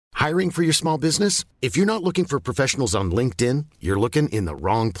Hiring for your small business? If you're not looking for professionals on LinkedIn, you're looking in the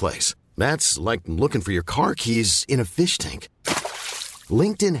wrong place. That's like looking for your car keys in a fish tank.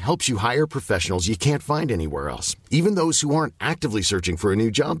 LinkedIn helps you hire professionals you can't find anywhere else, even those who aren't actively searching for a new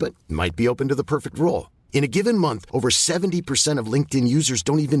job but might be open to the perfect role. In a given month, over 70% of LinkedIn users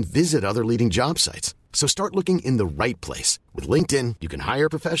don't even visit other leading job sites. So start looking in the right place. With LinkedIn, you can hire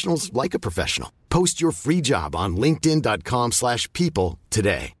professionals like a professional. Post your free job on linkedin.com/people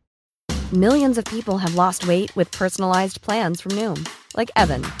today. Millions of people have lost weight with personalized plans from Noom. Like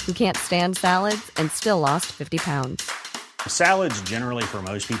Evan, who can't stand salads and still lost 50 pounds. Salads generally for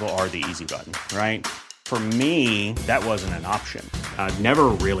most people are the easy button, right? For me, that wasn't an option. I never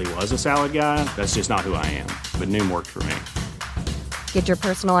really was a salad guy. That's just not who I am. But Noom worked for me. Get your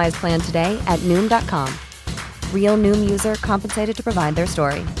personalized plan today at Noom.com. Real Noom user compensated to provide their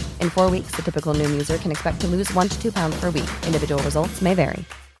story. In 4 weeks, the typical Noom user can expect to lose 1 to 2 pounds per week. Individual results may vary.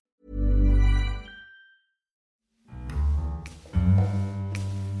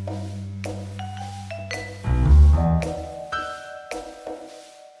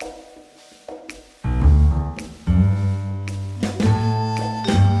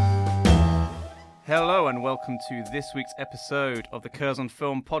 Hello and welcome to this week's episode of the Curzon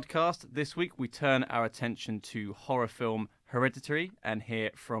Film Podcast. This week we turn our attention to horror film Hereditary and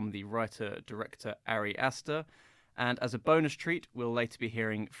hear from the writer-director Ari Aster. And as a bonus treat, we'll later be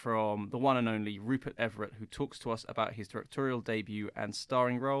hearing from the one and only Rupert Everett, who talks to us about his directorial debut and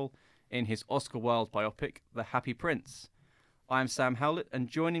starring role in his Oscar-Wilde biopic, The Happy Prince. I'm Sam Howlett, and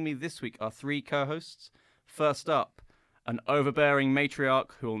joining me this week are 3 co-hosts. First up, an overbearing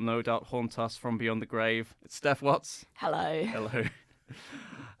matriarch who will no doubt haunt us from beyond the grave. It's Steph Watts. Hello. Hello.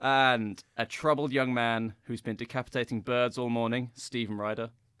 And a troubled young man who's been decapitating birds all morning, Stephen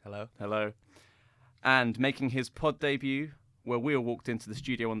Ryder. Hello. Hello. And making his pod debut, where we all walked into the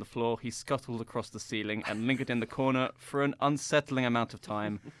studio on the floor, he scuttled across the ceiling and lingered in the corner for an unsettling amount of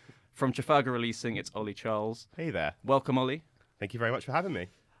time. From Trafalgar Releasing, it's Ollie Charles. Hey there. Welcome, Ollie. Thank you very much for having me.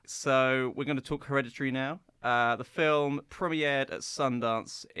 So we're going to talk Hereditary now. The film premiered at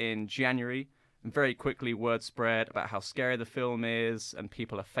Sundance in January, and very quickly word spread about how scary the film is, and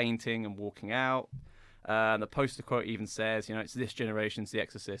people are fainting and walking out. And the poster quote even says, it's this generation's The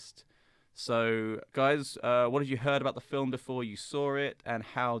Exorcist. So, guys, what have you heard about the film before you saw it, and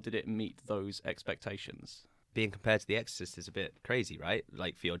how did it meet those expectations? Being compared to The Exorcist is a bit crazy, right?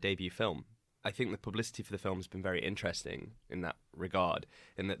 Like, for your debut film. I think the publicity for the film has been very interesting in that regard,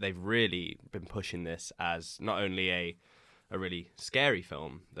 in that they've really been pushing this as not only a really scary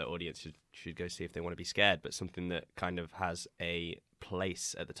film that audiences should go see if they want to be scared, but something that kind of has a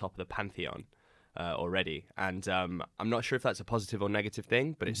place at the top of the pantheon already. And I'm not sure if that's a positive or negative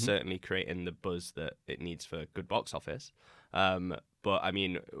thing, but it's certainly creating the buzz that it needs for good box office. But I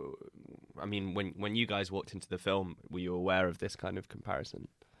mean, when you guys walked into the film, were you aware of this kind of comparison?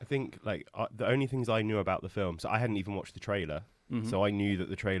 I think the only things I knew about the film, so I hadn't even watched the trailer, so I knew that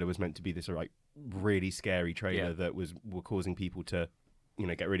the trailer was meant to be this really scary trailer that were causing people to,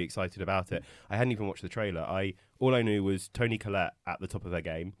 get really excited about it. I hadn't even watched the trailer. All I knew was Toni Collette at the top of their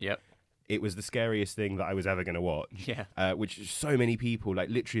game. Yep. It was the scariest thing that I was ever going to watch. Yeah. Which so many people,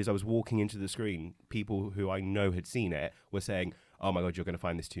 literally as I was walking into the screen, people who I know had seen it were saying, "Oh my God, you're going to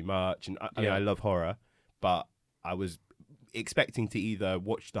find this too much." And I mean, I love horror, but I was expecting to either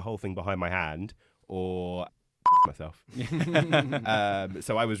watch the whole thing behind my hand or myself.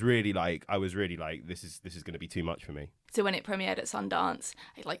 So I was really like, this is going to be too much for me. So when it premiered at Sundance,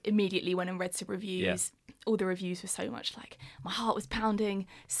 I immediately went and read some reviews. Yeah. All the reviews were so much my heart was pounding,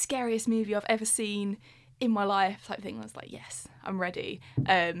 scariest movie I've ever seen in my life type thing. I was like, yes, I'm ready.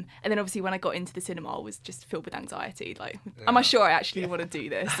 And then obviously when I got into the cinema, I was just filled with anxiety. Am I sure I actually want to do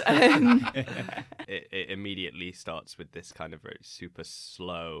this? It immediately starts with this kind of very super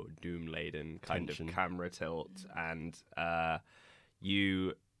slow, doom-laden kind of camera tilt, and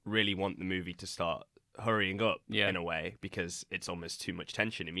you really want the movie to start hurrying up in a way, because it's almost too much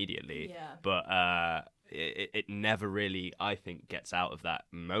tension immediately. Yeah. But it never really, I think, gets out of that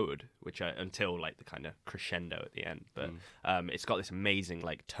mode, until the kind of crescendo at the end. But it's got this amazing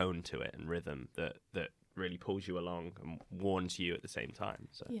tone to it and rhythm that really pulls you along and warns you at the same time.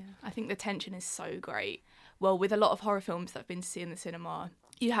 So yeah, I think the tension is so great. Well, with a lot of horror films that I've been to see in the cinema,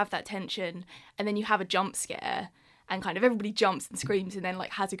 you have that tension, and then you have a jump scare, and kind of everybody jumps and screams and then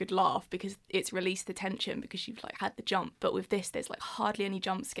has a good laugh because it's released the tension because you've had the jump. But with this, there's hardly any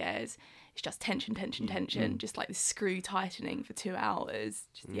jump scares. It's just tension, just the screw tightening for 2 hours.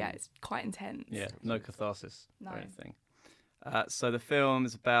 It's quite intense. Yeah, no catharsis No. or anything. So the film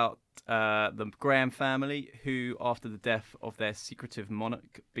is about the Graham family who, after the death of their secretive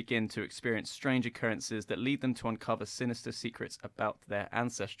monarch, begin to experience strange occurrences that lead them to uncover sinister secrets about their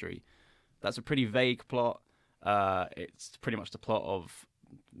ancestry. That's a pretty vague plot. It's pretty much the plot of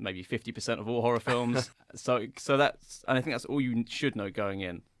maybe 50% of all horror films. So that's, and I think that's all you should know going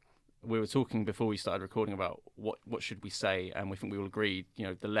in. We were talking before we started recording about what should we say, and we think we all agreed,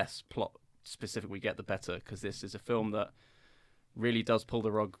 the less plot specific we get, the better, because this is a film that really does pull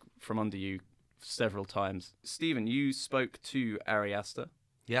the rug from under you several times. Stephen, you spoke to Ari Aster.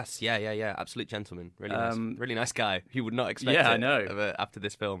 Yes, yeah. Absolute gentleman. Really nice guy. You would not expect I it know. After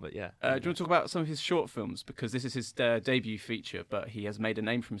this film, but yeah. Do you want to talk about some of his short films? Because this is his debut feature, but he has made a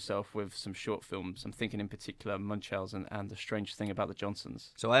name for himself with some short films. I'm thinking in particular Munchausen and The Strange Thing About the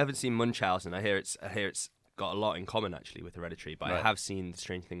Johnsons. So I haven't seen Munchausen. I hear it's got a lot in common actually with Hereditary, but right. I have seen The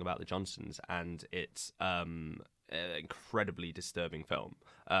Strange Thing About the Johnsons, and it's an incredibly disturbing film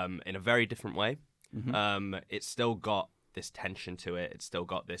in a very different way. Mm-hmm. It's still got this tension to it. It's still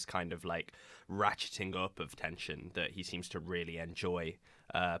got this kind of like ratcheting up of tension that he seems to really enjoy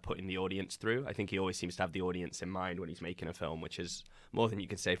putting the audience through. I think he always seems to have the audience in mind when he's making a film, which is more than you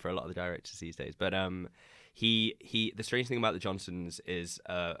can say for a lot of the directors these days. But The Strange Thing About the Johnsons is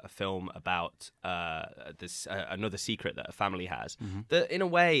a film about this another secret that a family has, mm-hmm. that in a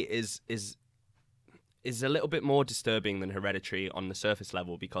way is a little bit more disturbing than Hereditary on the surface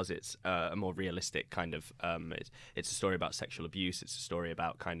level, because it's a more realistic kind of it's a story about sexual abuse. It's a story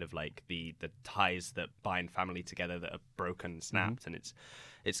about kind of like the ties that bind family together that are broken and snapped, mm-hmm. and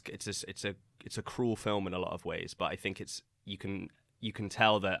it's a cruel film in a lot of ways. But I think you can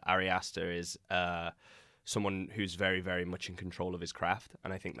tell that Ari Aster is someone who's very, very much in control of his craft,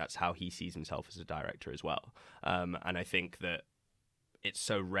 and I think that's how he sees himself as a director as well. And I think that it's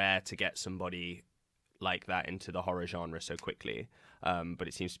so rare to get somebody like that into the horror genre so quickly, but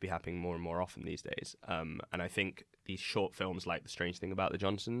it seems to be happening more and more often these days. And I think these short films like The Strange Thing About the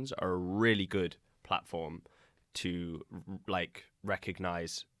Johnsons are a really good platform to like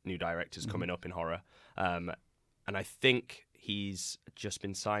recognize new directors mm-hmm. coming up in horror. And I think he's just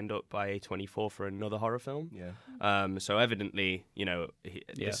been signed up by A24 for another horror film. Yeah. So evidently, I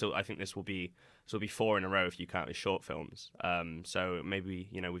think this will be 4 in a row if you count his short films. So maybe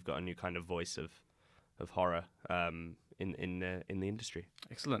we've got a new kind of voice of horror in the industry.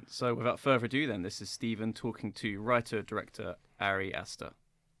 Excellent. So without further ado then, this is Stephen talking to writer-director Ari Aster.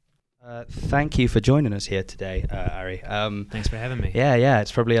 Thank you for joining us here today, Ari. Thanks for having me. Yeah,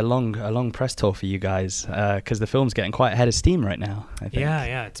 it's probably a long press tour for you guys, because the film's getting quite ahead of steam right now, I think.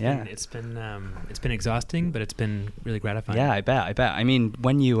 Yeah, it's been exhausting, but it's been really gratifying. Yeah, I bet. I mean,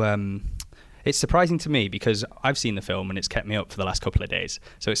 when you it's surprising to me because I've seen the film and it's kept me up for the last couple of days.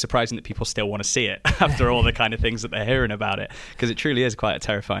 So it's surprising that people still want to see it after all the kind of things that they're hearing about it, because it truly is quite a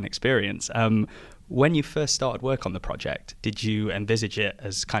terrifying experience. When you first started work on the project, did you envisage it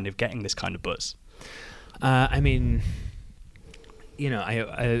as kind of getting this kind of buzz? I mean,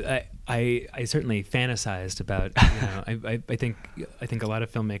 I certainly fantasized about, I think a lot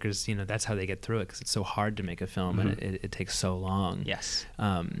of filmmakers, that's how they get through it, because it's so hard to make a film, mm-hmm. and it takes so long. Yes.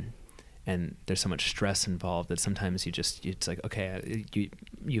 And there's so much stress involved that sometimes it's like, okay,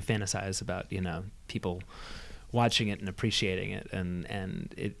 you fantasize about, people watching it and appreciating it,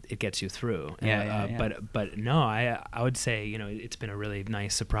 and it gets you through. Yeah. But no, I would say, it's been a really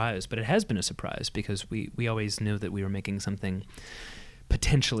nice surprise, but it has been a surprise because we always knew that we were making something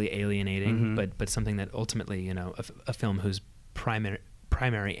potentially alienating, mm-hmm. but something that ultimately, a film whose primary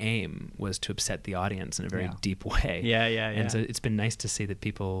aim was to upset the audience in a very deep way. Yeah. And so it's been nice to see that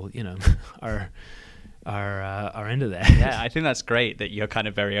people, are into that. Yeah, I think that's great that you're kind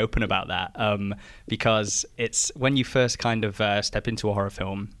of very open about that, because it's when you first kind of step into a horror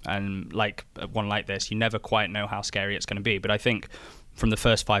film, and like one like this, you never quite know how scary it's going to be. But I think from the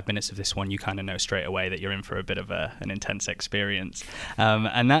first 5 minutes of this one, you kind of know straight away that you're in for a bit of an intense experience.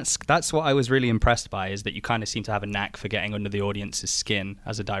 And that's what I was really impressed by, is that you kind of seem to have a knack for getting under the audience's skin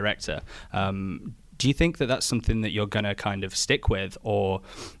as a director. Do you think that that's something that you're going to kind of stick with, or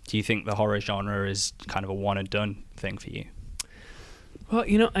do you think the horror genre is kind of a one and done thing for you? Well,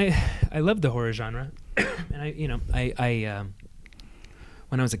 I love the horror genre, and I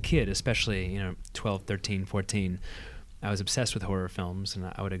when I was a kid, especially 12, 13, 14, I was obsessed with horror films,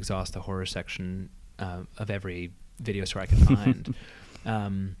 and I would exhaust the horror section of every video store I could find.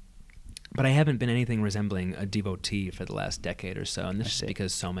 But I haven't been anything resembling a devotee for the last decade or so, and this is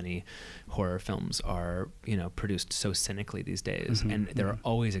because so many horror films are, produced so cynically these days. And there are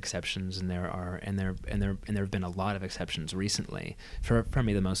always exceptions, and there have been a lot of exceptions recently. For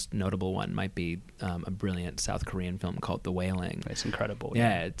me, the most notable one might be a brilliant South Korean film called The Wailing. It's incredible.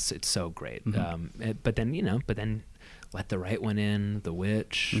 Yeah, it's so great. But then Let the Right One In, The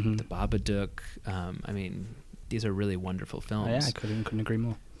Witch, The Babadook. These are really wonderful films. Yeah, I couldn't agree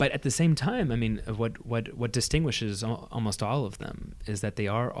more. But at the same time, what distinguishes almost all of them is that they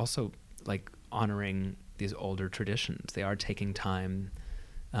are also like honoring these older traditions. They are taking time.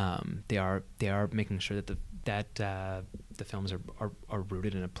 They are making sure that the films are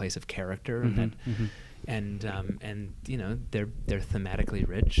rooted in a place of character, and they're thematically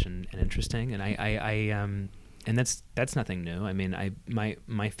rich and interesting. And and that's nothing new.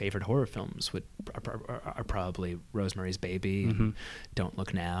 My favorite horror films are probably Rosemary's Baby, and Don't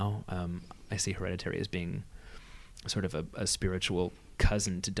Look Now. I see Hereditary as being sort of a spiritual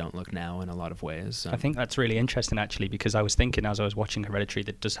cousin to Don't Look Now in a lot of ways. I think that's really interesting, actually, because I was thinking as I was watching Hereditary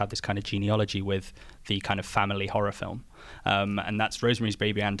that does have this kind of genealogy with the kind of family horror film. And that's Rosemary's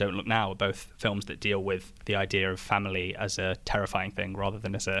Baby and Don't Look Now are both films that deal with the idea of family as a terrifying thing rather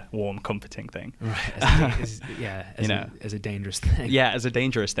than as a warm, comforting thing. Right. As a dangerous thing. Yeah, as a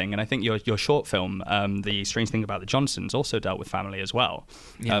dangerous thing. And I think your short film, The Strange Thing About the Johnsons, also dealt with family as well.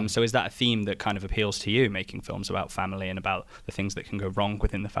 Yeah. So is that a theme that kind of appeals to you, making films about family and about the things that can go wrong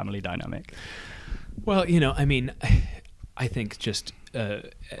within the family dynamic? Well, I think just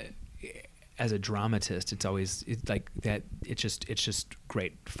as a dramatist, it's like that. It's just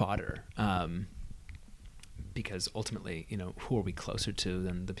great fodder, because ultimately, who are we closer to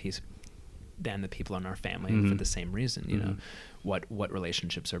than the people in our family for the same reason? What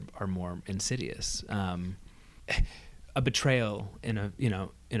relationships are more insidious? A betrayal in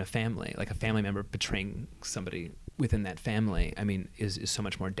a family, like a family member betraying somebody within that family, is so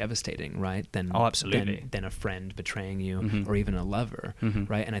much more devastating, right? Than a friend betraying you, or even a lover,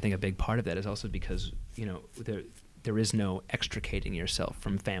 right? And I think a big part of that is also because there is no extricating yourself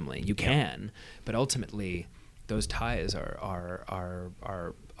from family. You can, but ultimately those ties are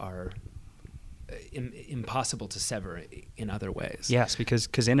impossible to sever in other ways. Yes,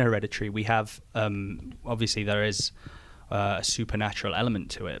 because in Hereditary we have obviously there is a supernatural element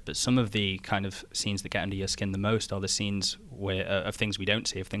to it, but some of the kind of scenes that get under your skin the most are the scenes where of things we don't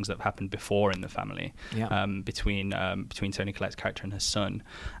see, of things that have happened before in the family, between Toni Collette's character and her son.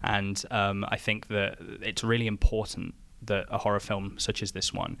 And I think that it's really important that a horror film such as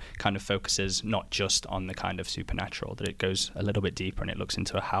this one kind of focuses not just on the kind of supernatural, that it goes a little bit deeper and it looks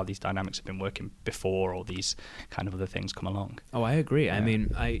into how these dynamics have been working before all these kind of other things come along. Oh, I agree. Yeah.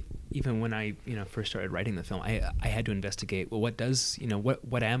 Even when I first started writing the film, I had to investigate, well,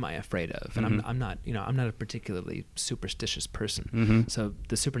 what am I afraid of? And I'm not a particularly superstitious person. So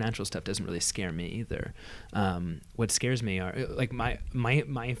the supernatural stuff doesn't really scare me either. What scares me are like my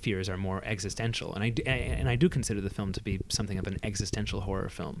fears are more existential, and I do consider the film to be something of an existential horror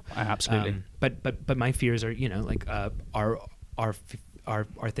film. Absolutely. But my fears are are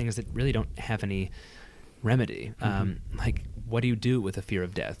things that really don't have any remedy. Like, what do you do with a fear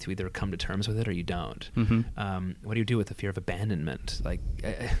of death? You either come to terms with it or you don't. What do you do with the fear of abandonment? Like,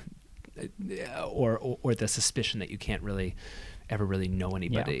 or the suspicion that you can't ever really know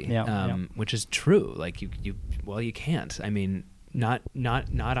anybody, which is true. Like you can't. Not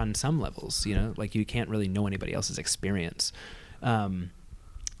on some levels, like you can't really know anybody else's experience.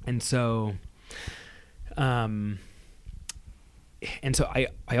 And so I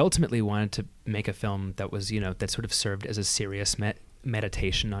ultimately wanted to make a film that was, that sort of served as a serious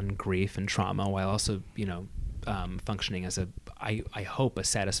meditation on grief and trauma, while also, functioning as I hope a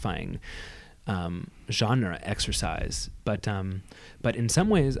satisfying genre exercise. But in some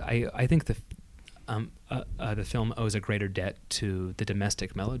ways, I think the film owes a greater debt to the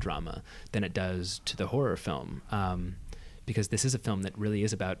domestic melodrama than it does to the horror film, because this is a film that really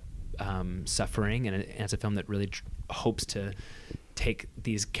is about suffering, and it's a film that really hopes to take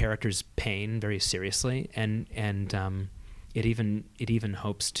these characters' pain very seriously, and it even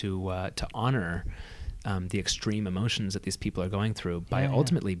hopes to honor the extreme emotions that these people are going through by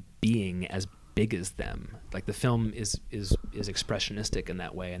ultimately being as big as them. Like, the film is expressionistic in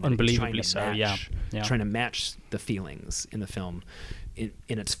that way, and unbelievably trying to match the feelings in the film in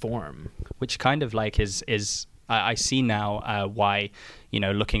its form, which kind of like is I see now why,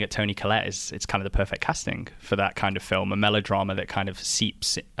 looking at Toni Collette it's kind of the perfect casting for that kind of film, a melodrama that kind of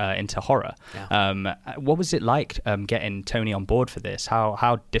seeps into horror. What was it like getting Toni on board for this?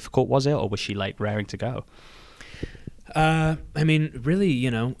 How difficult was it, or was she like raring to go? Really,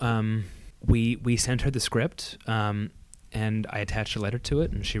 we sent her the script, and I attached a letter to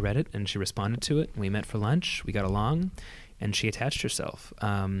it, and she read it, and she responded to it. We met for lunch, we got along, and she attached herself.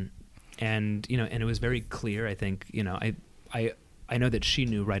 And and it was very clear. I think I know that she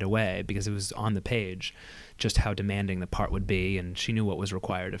knew right away, because it was on the page, just how demanding the part would be, and she knew what was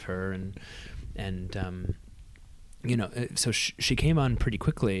required of her, and so she came on pretty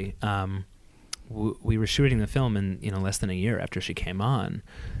quickly. We were shooting the film in less than a year after she came on.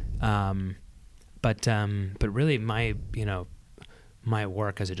 But really my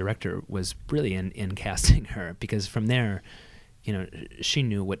work as a director was really in casting her, because from there, she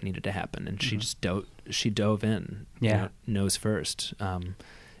knew what needed to happen, and she just dove in, nose first.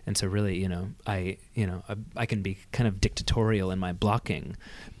 And so really, I can be kind of dictatorial in my blocking,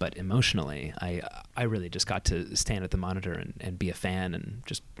 but emotionally, I really just got to stand at the monitor and be a fan and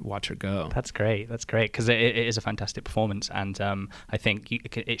just watch her go. That's great, because it is a fantastic performance, and I think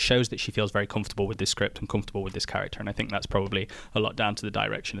it shows that she feels very comfortable with this script and comfortable with this character, and I think that's probably a lot down to the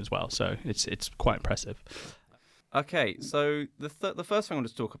direction as well. So it's quite impressive. Okay, so the first thing I wanted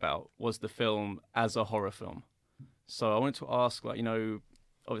to talk about was the film as a horror film. So I wanted to ask,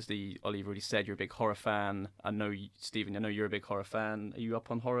 obviously, Ollie, you've already said you're a big horror fan. I know, Stephen, you're a big horror fan. Are you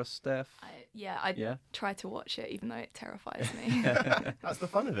up on horror, Steph? I try to watch it, even though it terrifies me. That's the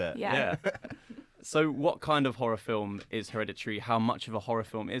fun of it. Yeah. So what kind of horror film is Hereditary? How much of a horror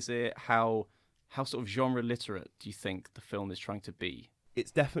film is it? How sort of genre literate do you think the film is trying to be?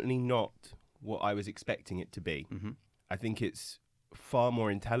 It's definitely not what I was expecting it to be. Mm-hmm. I think it's far more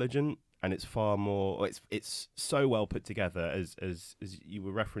intelligent, and it's far more. It's so well put together, as you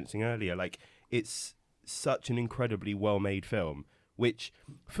were referencing earlier. Like, it's such an incredibly well made film, which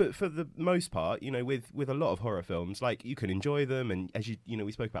for the most part, with a lot of horror films, like, you can enjoy them, and as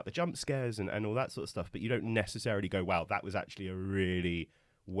we spoke about the jump scares and all that sort of stuff, but you don't necessarily go, wow, that was actually a really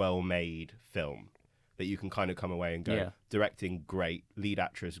well made film. That you can kind of come away and go, directing great, lead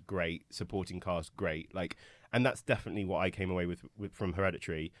actress great, supporting cast great, and that's definitely what I came away with from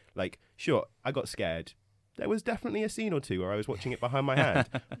Hereditary. Like, sure, I got scared. There was definitely a scene or two where I was watching it behind my hand,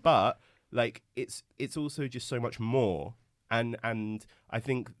 but it's also just so much more. And I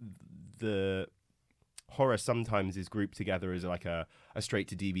think the horror sometimes is grouped together as like a straight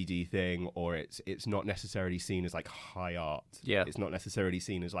to DVD thing, or it's not necessarily seen as like high art. Yeah. It's not necessarily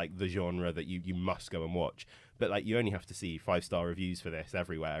seen as like the genre that you must go and watch. But like, you only have to see 5-star reviews for this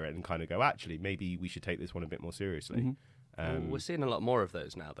everywhere and kind of go, actually, maybe we should take this one a bit more seriously. Mm-hmm. We're seeing a lot more of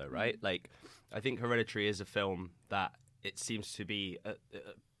those now, though, right? Like, I think Hereditary is a film that it seems to be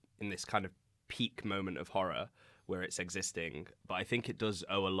in this kind of peak moment of horror where it's existing. But I think it does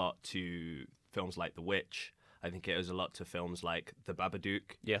owe a lot to films like The Witch. I think it owes a lot to films like The Babadook.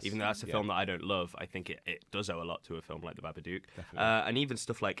 Yes. Even though that's a film that I don't love, I think it does owe a lot to a film like The Babadook. And even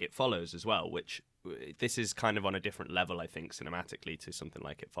stuff like It Follows as well, which this is kind of on a different level, I think, cinematically to something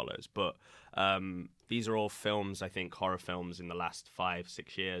like It Follows. But these are all films, I think, horror films in the last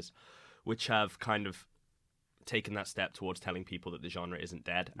 5-6 years, which have kind of taken that step towards telling people that the genre isn't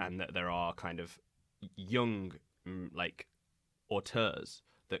dead and that there are kind of young, auteurs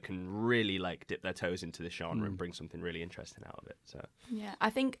that can really dip their toes into this genre and bring something really interesting out of it. So yeah, I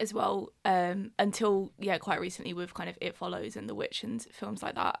think as well, until quite recently with kind of It Follows and The Witch and films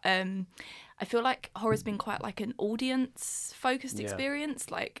like that, I feel like horror's been quite like an audience focused experience.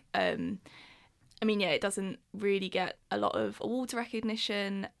 It doesn't really get a lot of awards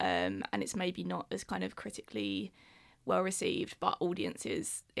recognition, and it's maybe not as kind of critically well received, but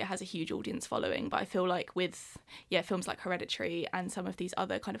it has a huge audience following. But I feel like with films like Hereditary and some of these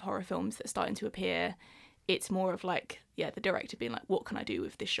other kind of horror films that are starting to appear, it's more of the director being like, what can I do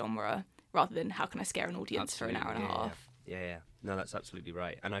with this genre, rather than how can I scare an audience for an hour and a half. Yeah. No, that's absolutely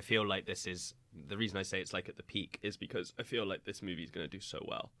right. And I feel like this is the reason I say it's like at the peak is because I feel like this movie is going to do so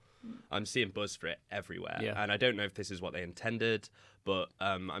well. I'm seeing buzz for it everywhere, and I don't know if this is what they intended, but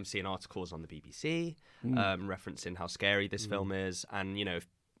I'm seeing articles on the BBC referencing how scary this film is, and if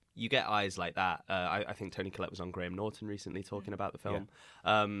you get eyes like that, I think Tony Collette was on Graham Norton recently talking about the film.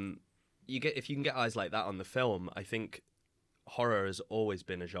 If you can get eyes like that on the film, I think horror has always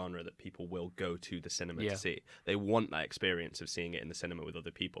been a genre that people will go to the cinema to see. They want that experience of seeing it in the cinema with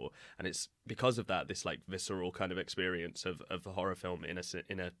other people, and it's because of that, this visceral kind of experience of a horror film in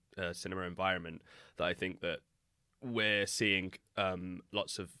a cinema environment, that I think that we're seeing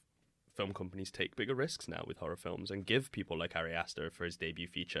lots of film companies take bigger risks now with horror films and give people like Ari Aster for his debut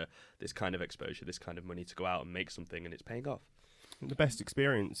feature this kind of exposure, this kind of money to go out and make something, and it's paying off. The best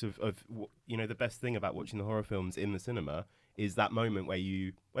experience of the best thing about watching the horror films in the cinema is that moment where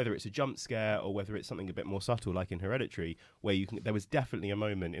whether it's a jump scare or whether it's something a bit more subtle, like in Hereditary, where there was definitely a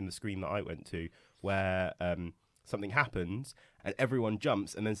moment in the screen that I went to where something happens and everyone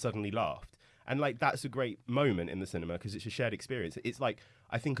jumps and then suddenly laughed. And like that's a great moment in the cinema because it's a shared experience. It's like,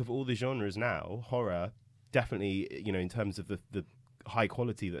 I think of all the genres now, horror definitely, in terms of the high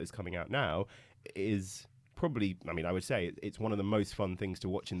quality that is coming out now, is probably, I would say it's one of the most fun things to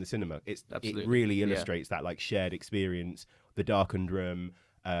watch in the cinema. It really illustrates that like shared experience, the darkened room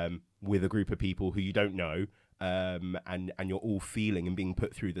with a group of people who you don't know, and you're all feeling and being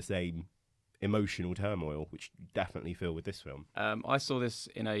put through the same emotional turmoil, which you definitely feel with this film. I saw this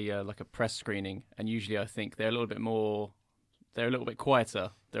in a press screening, and usually I think they're a little bit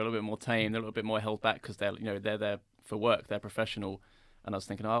quieter, they're a little bit more tame, they're a little bit more held back because they're there for work, they're professional. And I was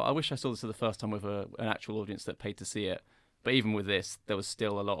thinking, I wish I saw this for the first time with an actual audience that paid to see it. But even with this, there was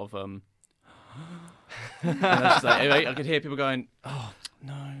still a lot of and I could hear people going, "Oh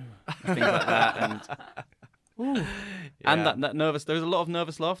no," and things like that, and and that nervous. There was a lot of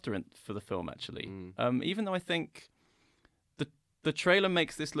nervous laughter for the film, actually. Even though I think the trailer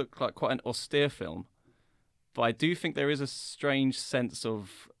makes this look like quite an austere film, but I do think there is a strange sense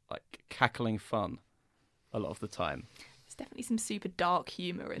of like cackling fun a lot of the time. There's definitely some super dark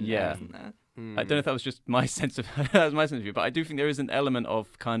humour in there, isn't there? I don't know if that was just my sense of view, but I do think there is an element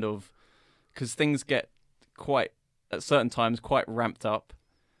of kind of, because things get quite at certain times quite ramped up,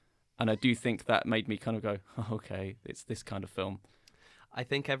 and I do think that made me kind of go, oh, okay, it's this kind of film. I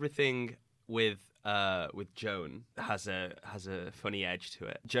think everything with Joan has a funny edge to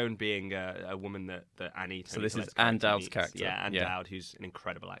it. Joan being a woman that Annie. So this is Anne Dowd's character. Yeah, Anne Dowd, who's an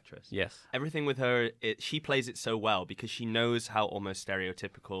incredible actress. Yes. Everything with her, she plays it so well because she knows how almost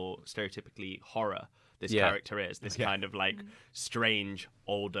stereotypically horror this character is. This kind of like strange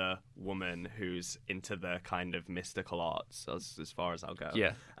older woman who's into the kind of mystical arts, as far as I'll go.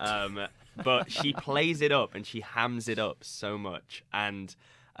 Yeah. But she plays it up and she hams it up so much. And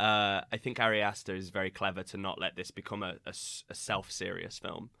I think Ari Aster is very clever to not let this become a self-serious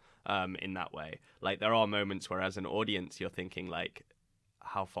film in that way. Like, there are moments where as an audience you're thinking, like,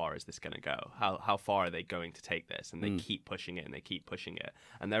 how far is this going to go? How far are they going to take this? And they keep pushing it and they keep pushing it.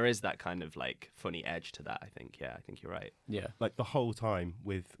 And there is that kind of, like, funny edge to that, I think. Yeah, I think you're right. Yeah. Like, the whole time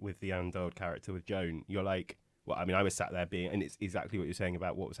with the Anne Dowd character, with Joan, you're like... Well, I mean, I was sat there and it's exactly what you're saying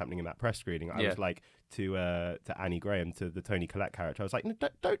about what was happening in that press screening. I was like to Annie Graham, to the Tony Collette character. I was like, no,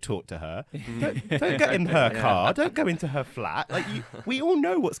 don't talk to her. Don't get in her car. Don't go into her flat. Like, we all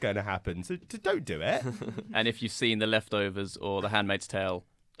know what's going to happen, so don't do it. And if you've seen The Leftovers or The Handmaid's Tale,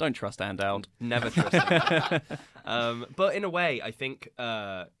 don't trust Anne Dowd. Never trust her. But in a way, I think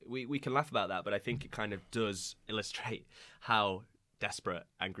we can laugh about that, but I think it kind of does illustrate how desperate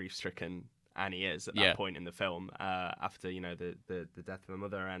and grief-stricken Annie is at that point in the film, after the death of her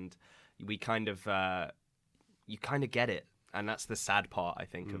mother, and we kind of you kind of get it, and that's the sad part, I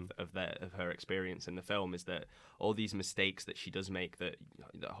think, of her experience in the film, is that all these mistakes that she does make, that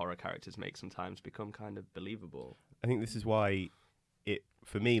horror characters make, sometimes become kind of believable. I think this is why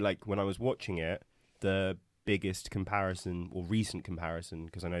for me, like when I was watching it, the biggest comparison or recent comparison,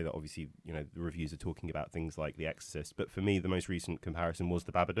 because I know that obviously the reviews are talking about things like The Exorcist, but for me the most recent comparison was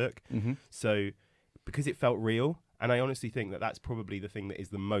The Babadook. So because it felt real, and I honestly think that that's probably the thing that is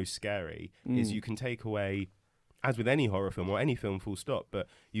the most scary, is you can take away, as with any horror film or any film full stop, but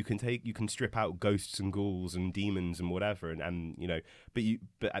you can strip out ghosts and ghouls and demons and whatever, and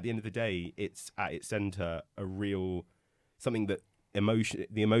but at the end of the day, it's at its center a real something that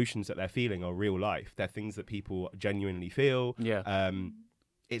the emotions that they're feeling are real life. They're things that people genuinely feel.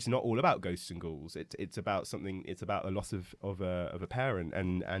 It's not all about ghosts and ghouls. It's about something. It's about a loss of a parent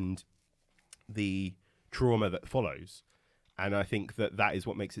and the trauma that follows. And I think that is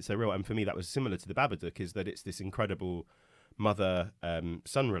what makes it so real. And for me, that was similar to The Babadook, is that it's this incredible mother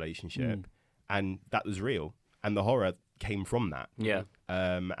son relationship, and that was real. And the horror came from that.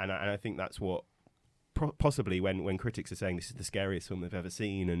 And I think that's what. Possibly when critics are saying this is the scariest film they've ever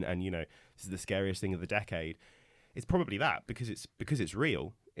seen, and this is the scariest thing of the decade, it's probably that, because it's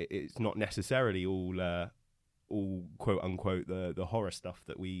real. It's not necessarily all quote unquote the horror stuff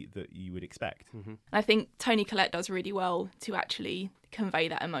that you would expect. I think Toni Collette does really well to actually convey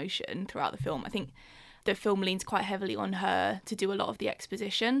that emotion throughout the film. I think the film leans quite heavily on her to do a lot of the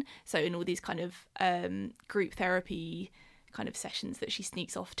exposition. So in all these kind of group therapy kind of sessions that she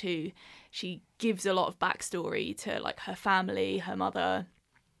sneaks off to, she gives a lot of backstory to like her family, her mother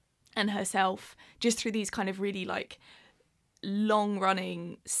and herself, just through these kind of really like long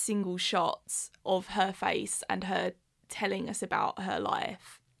running single shots of her face and her telling us about her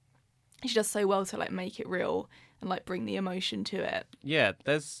life. She does so well to like make it real and like bring the emotion to it. Yeah,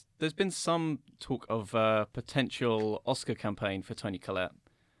 there's been some talk of a potential Oscar campaign for Toni Collette.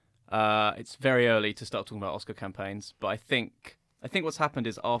 It's very early to start talking about Oscar campaigns, but I think what's happened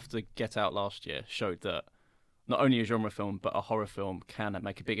is after Get Out last year showed that not only a genre film but a horror film can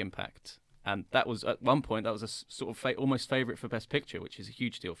make a big impact, and that was at one point that was a sort of almost favourite for Best Picture, which is a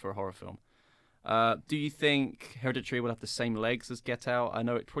huge deal for a horror film. Do you think Hereditary will have the same legs as Get Out? I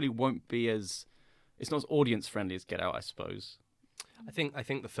know it probably won't be it's not as audience friendly as Get Out, I suppose. I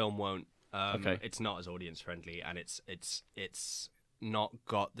think the film won't. Okay. It's not as audience friendly, and it's not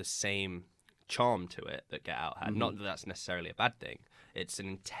got the same charm to it that Get Out had. Not that that's necessarily a bad thing. It's an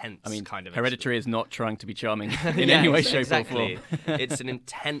intense kind of Hereditary is not trying to be charming in any way, shape, or form. It's an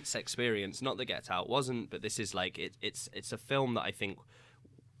intense experience. Not that Get Out wasn't, but this is like it's a film that I think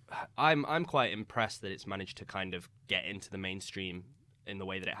I'm quite impressed that it's managed to kind of get into the mainstream in the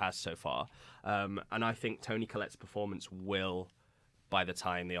way that it has so far. And I think Toni Collette's performance will, by the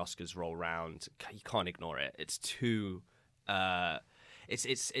time the Oscars roll round, you can't ignore it. It's too.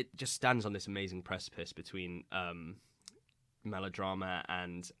 It just stands on this amazing precipice between melodrama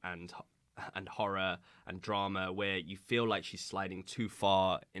and horror and drama, where you feel like she's sliding too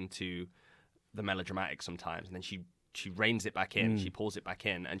far into the melodramatic sometimes, and then she reins it back in, she pulls it back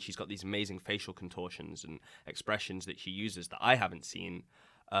in, and she's got these amazing facial contortions and expressions that she uses that I haven't seen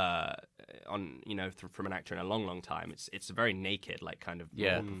from an actor in a long time. It's a very naked, like, kind of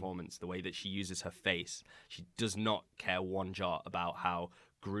raw performance. The way that she uses her face, she does not care one jot about how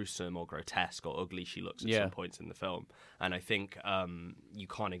gruesome or grotesque or ugly she looks at some points in the film. And I think you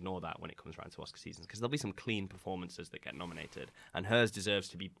can't ignore that when it comes around to Oscar seasons, because there'll be some clean performances that get nominated, and hers deserves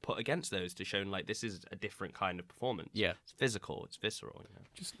to be put against those to show like this is a different kind of performance. Yeah, it's physical, it's visceral.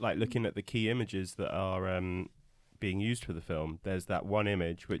 Just like looking at the key images that are being used for the film, there's that one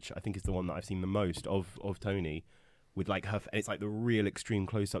image which I think is the one that I've seen the most of Toni, with like her, and it's like the real extreme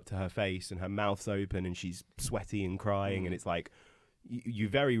close up to her face, and her mouth's open, and she's sweaty and crying, and it's like you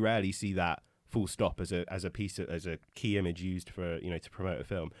very rarely see that full stop as a key image used for to promote a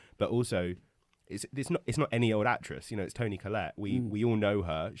film. But also, it's not any old actress. It's Toni Collette. We all know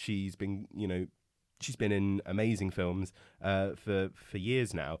her. She's been in amazing films for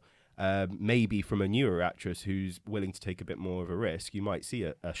years now. Maybe from a newer actress who's willing to take a bit more of a risk, you might see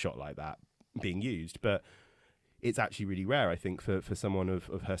a shot like that being used. But it's actually really rare, I think, for someone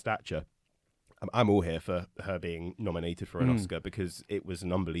of her stature. I'm all here for her being nominated for an Oscar, because it was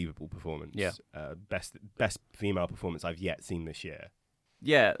an unbelievable performance. Yeah, best female performance I've yet seen this year.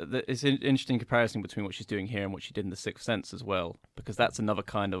 Yeah, it's an interesting comparison between what she's doing here and what she did in The Sixth Sense as well, because that's another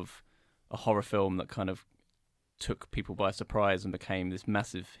kind of a horror film that kind of took people by surprise and became this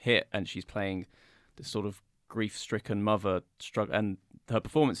massive hit, and she's playing this sort of grief-stricken mother struggle, and her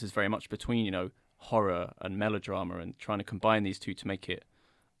performance is very much between horror and melodrama, and trying to combine these two to make it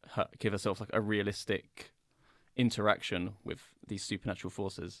give herself like a realistic interaction with these supernatural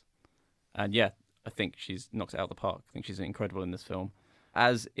forces. And yeah, I think she's knocked it out of the park. I think she's incredible in this film,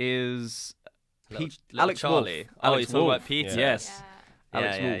 as is Alex Charlie. Oh, you're talking about Peter. Yes. Yeah.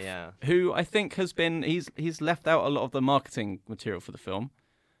 Alex Wolff, who I think has been he's left out a lot of the marketing material for the film.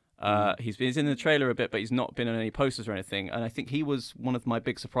 He's in the trailer a bit, but he's not been on any posters or anything. And I think he was one of my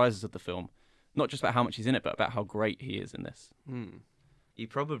big surprises of the film, not just about how much he's in it, but about how great he is in this.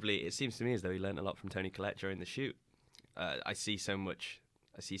 It seems to me as though he learned a lot from Toni Collette during the shoot. I see so much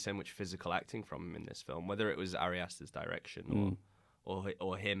physical acting from him in this film, whether it was Ari Aster's direction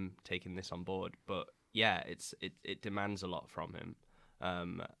or him taking this on board. But yeah, it demands a lot from him.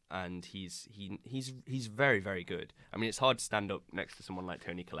 And he's very, very good. I mean, it's hard to stand up next to someone like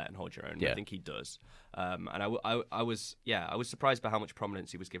Toni Collette and hold your own. Yeah. I think he does. And I was surprised by how much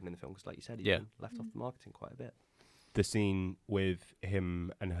prominence he was given in the film, because, like you said, he's been left off the marketing quite a bit. The scene with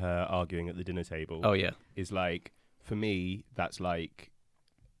him and her arguing at the dinner table. Oh yeah, is like, for me, that's like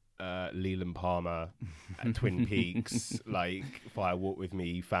Leland Palmer at Twin Peaks, like Fire Walk with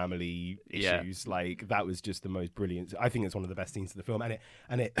Me, family issues. Like, that was just the most brilliant. I think it's one of the best scenes of the film, and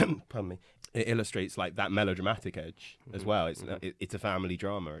it pardon me, it illustrates like that melodramatic edge as well. It's a family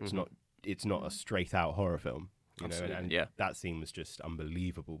drama. It's not a straight out horror film. And that scene was just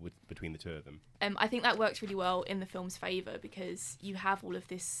unbelievable between the two of them. I think that works really well in the film's favour, because you have all of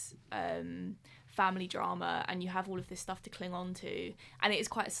this family drama and you have all of this stuff to cling on to, and it is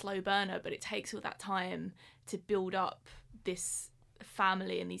quite a slow burner, but it takes all that time to build up this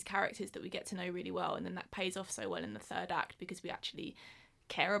family and these characters that we get to know really well, and then that pays off so well in the third act, because we actually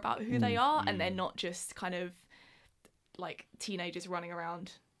care about who they are, and they're not just kind of like teenagers running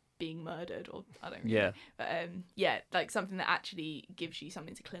around being murdered, or I don't really know. But like something that actually gives you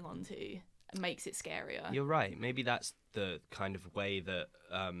something to cling on to. makes it scarier. You're right. Maybe that's the kind of way that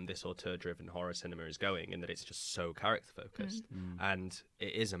this auteur-driven horror cinema is going, in that it's just so character-focused. And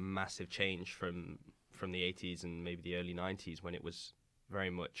it is a massive change from the 80s and maybe the early 90s, when it was very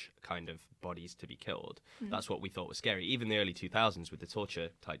much kind of bodies to be killed. That's what we thought was scary. Even the early 2000s with the torture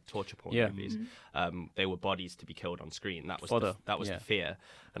porn movies, they were bodies to be killed on screen. That was the fear.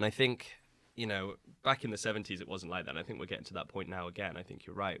 And I think, you know, back in the 70s it wasn't like that. And I think we're getting to that point now again. I think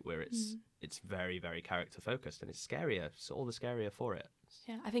you're right, where it's very, very character focused, and it's scarier. It's all the scarier for it.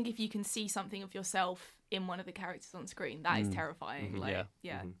 Yeah, I think if you can see something of yourself in one of the characters on screen, that is terrifying.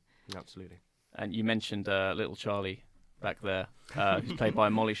 Absolutely. And you mentioned little Charlie back there, who's played by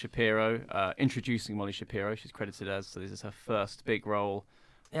Molly Shapiro. Introducing Molly Shapiro, she's credited as, so this is her first big role.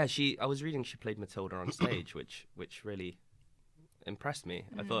 Yeah, I was reading she played Matilda on stage, which really impressed me.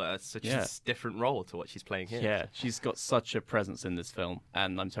 I thought that's such a different role to what she's playing here. Yeah, she's got such a presence in this film,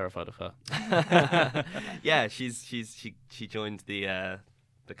 and I'm terrified of her. Yeah, she joined the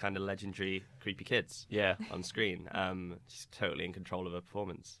kind of legendary creepy kids on screen. She's totally in control of her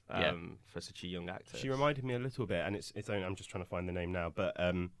performance for such a young actor. She reminded me a little bit, and it's only, I'm just trying to find the name now, but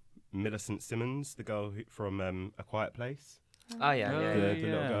Millicent Simmons, the girl from A Quiet Place. The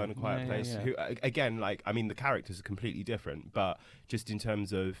little girl in A Quiet Place. Who, again, like, I mean, the characters are completely different, but just in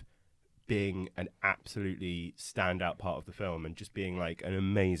terms of being an absolutely standout part of the film and just being like an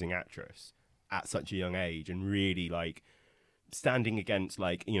amazing actress at such a young age, and really like standing against,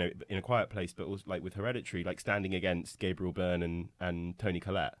 like, you know, in A Quiet Place, but also like with Hereditary, like standing against Gabriel Byrne and Toni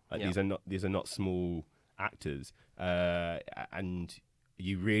Collette. Like these are not small actors, and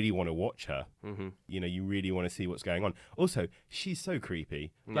you really want to watch her. You know, you really want to see what's going on. Also, she's so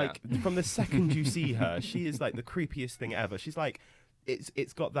creepy. Like from the second you see her, she is like the creepiest thing ever. She's like,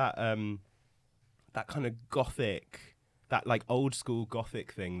 it's got that that kind of gothic, that like old school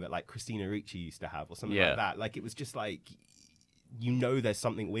gothic thing that like Christina Ricci used to have, or something like that. Like, it was just like, you know, there's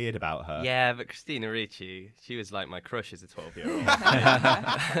something weird about her. Yeah, but Christina Ricci, she was like my crush as a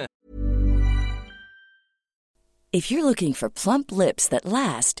 12-year-old. If you're looking for plump lips that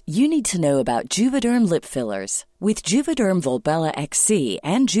last, you need to know about Juvederm lip fillers. With Juvederm Volbella XC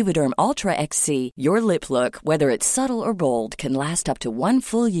and Juvederm Ultra XC, your lip look, whether it's subtle or bold, can last up to 1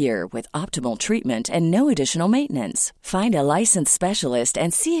 full year with optimal treatment and no additional maintenance. Find a licensed specialist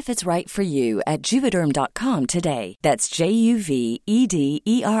and see if it's right for you at Juvederm.com today. That's JUVEDERM.com.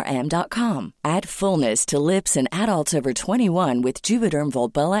 Add fullness to lips in adults over 21 with Juvederm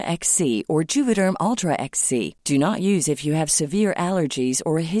Volbella XC or Juvederm Ultra XC. Do not use if you have severe allergies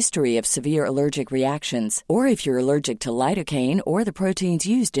or a history of severe allergic reactions, or if you're allergic to lidocaine or the proteins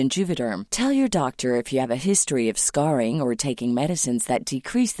used in Juvederm. Tell your doctor if you have a history of scarring or taking medicines that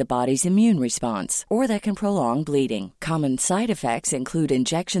decrease the body's immune response or that can prolong bleeding. Common side effects include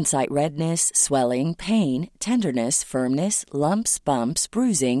injection site redness, swelling, pain, tenderness, firmness, lumps, bumps,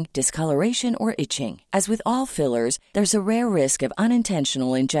 bruising, discoloration, or itching. As with all fillers, there's a rare risk of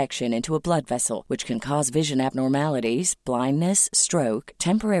unintentional injection into a blood vessel, which can cause vision abnormalities, blindness, stroke,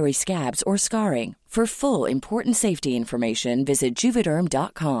 temporary scabs, or scarring. For full, important safety information, visit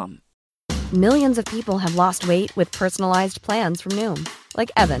Juvederm.com. Millions of people have lost weight with personalized plans from Noom. Like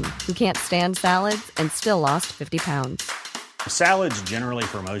Evan, who can't stand salads and still lost 50 pounds. Salads generally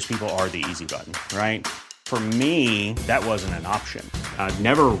for most people are the easy button, right? For me, that wasn't an option. I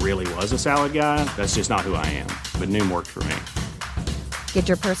never really was a salad guy. That's just not who I am. But Noom worked for me. Get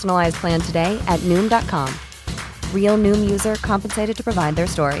your personalized plan today at Noom.com. Real Noom user compensated to provide their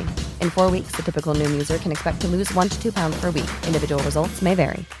story. In 4 weeks, the typical Noom user can expect to lose 1 to 2 pounds per week. Individual results may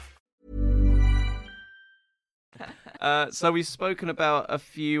vary. So we've spoken about a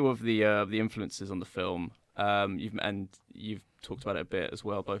few of the influences on the film. You've talked about it a bit as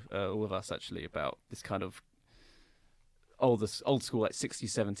well, both all of us actually, about this kind of old school, like 60s,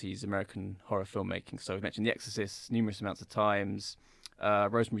 70s American horror filmmaking. So we mentioned The Exorcist numerous amounts of times.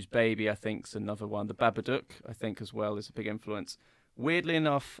 Rosemary's Baby, I think, is another one. The Babadook, I think, as well, is a big influence. Weirdly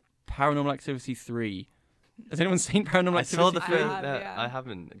enough, Paranormal Activity 3. Has anyone seen Paranormal Activity 3? I saw the film. I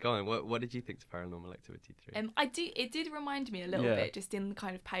haven't. Go on. What did you think of Paranormal Activity 3? It did remind me a little bit, just in the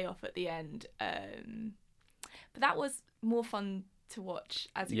kind of payoff at the end. But that was more fun to watch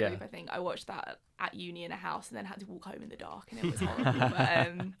as a group, I think. I watched that at uni in a house and then had to walk home in the dark, and it was horrible.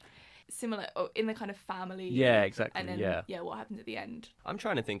 But similar in the kind of family. Yeah, exactly. And then what happens at the end? I'm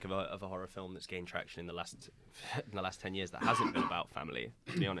trying to think of a horror film that's gained traction in the last 10 years that hasn't been about family.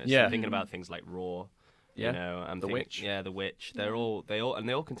 To be honest, I'm thinking about things like Raw. You know, The Witch. Yeah, The Witch. They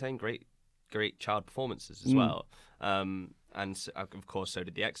all contain great child performances as well. And of course, so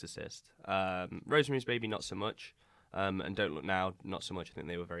did The Exorcist. Rosemary's Baby, not so much. And Don't Look Now, not so much. I think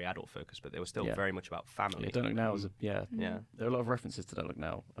they were very adult focused, but they were still very much about family. Don't Look Now was yeah. There are a lot of references to Don't Look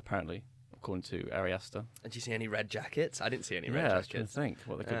Now, apparently, according to Ari Aster. Did you see any red jackets? I didn't see any red I was jackets. trying to think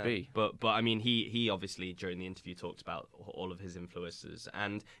what they could be. But I mean, he obviously during the interview talked about all of his influences,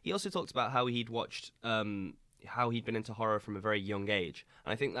 and he also talked about how he'd watched. How he'd been into horror from a very young age.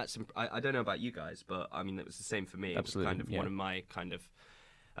 And I think that's... I don't know about you guys, but I mean, it was the same for me. Absolutely, It was kind of one of my kind of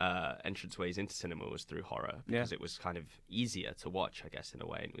entranceways into cinema was through horror, because it was kind of easier to watch, I guess, in a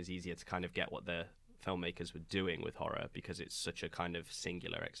way. And it was easier to kind of get what the filmmakers were doing with horror, because it's such a kind of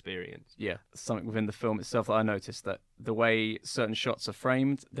singular experience. Yeah, something within the film itself that I noticed, that the way certain shots are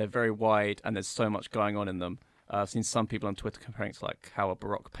framed, they're very wide and there's so much going on in them. I've seen some people on Twitter comparing it to like how a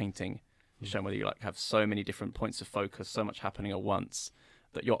Baroque painting is shown, whether you like have so many different points of focus, so much happening at once,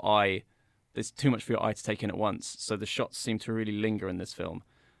 that your eye, there's too much for your eye to take in at once. So the shots seem to really linger in this film.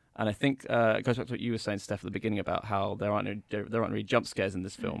 And I think it goes back to what you were saying, Steph, at the beginning about how there aren't really jump scares in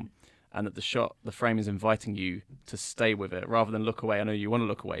this film, and that the frame is inviting you to stay with it rather than look away. I know you want to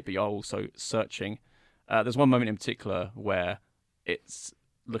look away, but you're also searching. There's one moment in particular where it's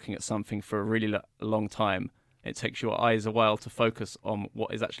looking at something for a really long time. It takes your eyes a while to focus on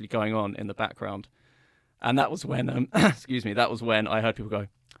what is actually going on in the background. And that was when, that was when I heard people go,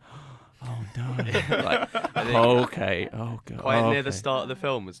 oh no. Okay, oh God. Quite near the start of the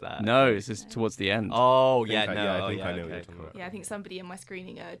film, was that? No, this is towards the end. Oh, yeah, I know what you're talking about. Yeah, I think somebody in my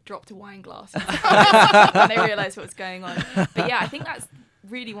screening dropped a wine glass when they realised what was going on. But yeah, I think that's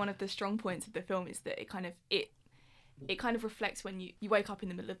really one of the strong points of the film, is that it kind of reflects when you wake up in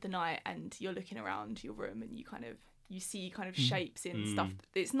the middle of the night and you're looking around your room and you see kind of shapes in stuff.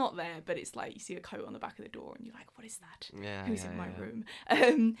 It's not there, but it's like you see a coat on the back of the door and you're like, what is that? Who's in my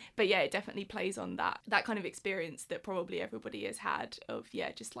room? But yeah, it definitely plays on that kind of experience that probably everybody has had of,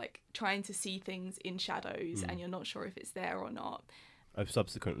 just like trying to see things in shadows and you're not sure if it's there or not. I've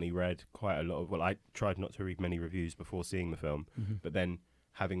subsequently read quite a lot of, I tried not to read many reviews before seeing the film, but then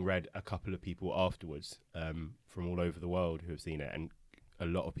having read a couple of people afterwards from all over the world who have seen it, and a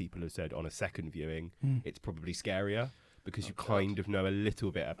lot of people have said on a second viewing it's probably scarier, because you kind of know a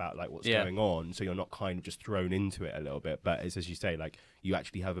little bit about like what's going on, so you're not kind of just thrown into it a little bit, but it's, as you say, like you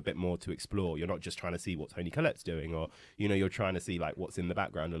actually have a bit more to explore. You're not just trying to see what Toni Collette's doing, or you're trying to see like what's in the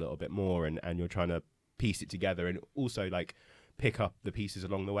background a little bit more, and you're trying to piece it together, and also like pick up the pieces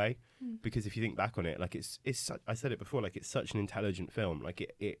along the way. Because if you think back on it, like it's I said it before, like it's such an intelligent film.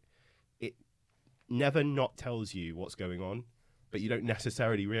 Like it never not tells you what's going on, but you don't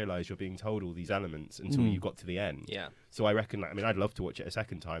necessarily realise you're being told all these elements until you got to the end. Yeah. So I reckon, I'd love to watch it a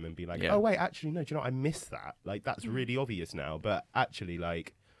second time and be like, oh wait, actually no, do you know what? I missed that. Like that's really obvious now, but actually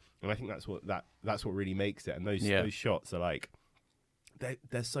like, and I think that's what really makes it. And those shots are like,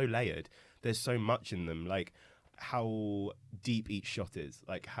 they're so layered. There's so much in them. Like how deep each shot is,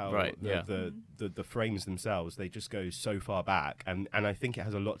 like how the frames themselves, they just go so far back, and I think it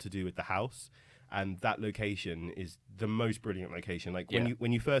has a lot to do with the house, and that location is the most brilliant location. Like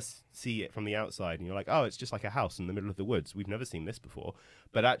when you first see it from the outside and you're like, oh, it's just like a house in the middle of the woods, we've never seen this before,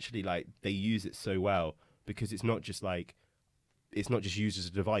 but actually like they use it so well, because it's not just used as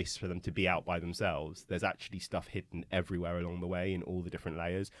a device for them to be out by themselves. There's actually stuff hidden everywhere along the way in all the different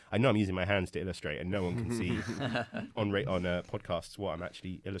layers. I know I'm using my hands to illustrate, and no one can see on podcasts what I'm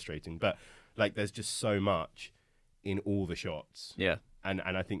actually illustrating. But like, there's just so much in all the shots. Yeah, and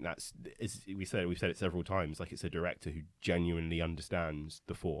I think we've said it several times. Like, it's a director who genuinely understands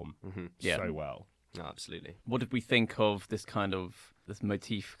the form so well. No, absolutely. What did we think of this this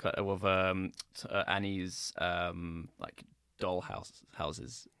motif of Annie's like doll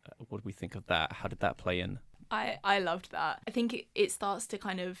houses? What did we think of that? How did that play in? I loved that. I think it starts to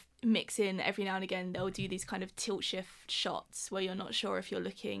kind of mix in every now and again. They'll do these kind of tilt shift shots where you're not sure if you're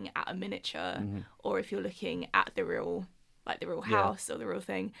looking at a miniature or if you're looking at the real house or the real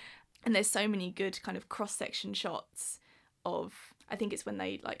thing. And there's so many good kind of cross-section shots of, I think it's when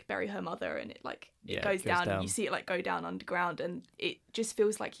they like bury her mother, and it goes down and you see it like go down underground, and it just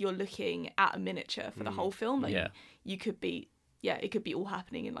feels like you're looking at a miniature for the whole film. Like you could be, it could be all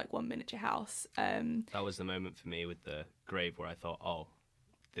happening in like one miniature house. That was the moment for me with the grave where I thought, oh,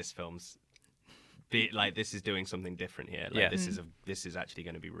 this film's this is doing something different here. Like, this is actually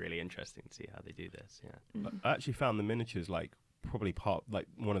going to be really interesting to see how they do this. Yeah. I actually found the miniatures like probably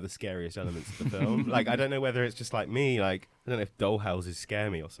one of the scariest elements of the film. Like, I don't know whether it's just like me, like I don't know if doll houses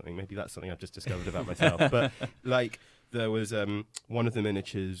scare me or something. Maybe that's something I've just discovered about myself. But like there was one of the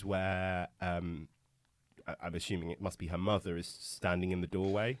miniatures where I'm assuming it must be her mother is standing in the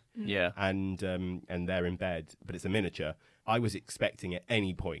doorway. Yeah. And they're in bed, but it's a miniature. I was expecting at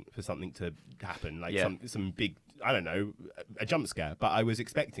any point for something to happen, like some big I don't know, a jump scare, but I was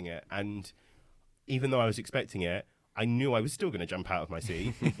expecting it. And even though I was expecting it, I knew I was still going to jump out of my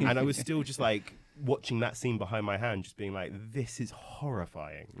seat. And I was still just like watching that scene behind my hand, just being like, this is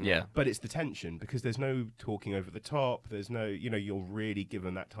horrifying. Yeah. But it's the tension, because there's no talking over the top. There's no, you're really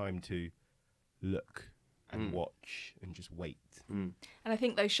given that time to look and watch and just wait. And I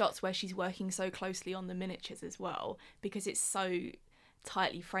think those shots where she's working so closely on the miniatures as well, because it's so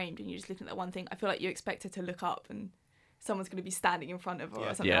tightly framed and you're just looking at that one thing, I feel like you expect her to look up and someone's going to be standing in front of her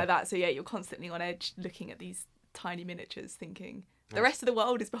or something like that. So yeah, you're constantly on edge looking at these tiny miniatures thinking the rest of the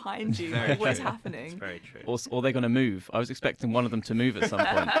world is behind you. Like, what's happening? It's very true. Or they're going to move. I was expecting one of them to move at some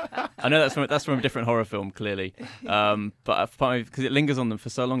point. I know that's from a different horror film, clearly, but because it lingers on them for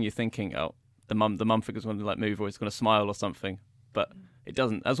so long, you're thinking, oh, the mum figure's going to like move, or it's going to smile or something, but it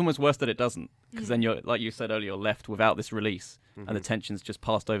doesn't. That's almost worse that it doesn't, because then you're, like you said earlier, you're left without this release, and the tension's just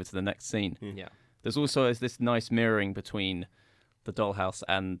passed over to the next scene. Yeah. There's also this nice mirroring between the dollhouse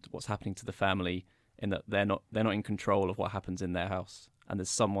and what's happening to the family, in that they're not in control of what happens in their house, and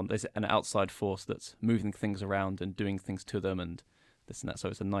there's an outside force that's moving things around and doing things to them and this and that. So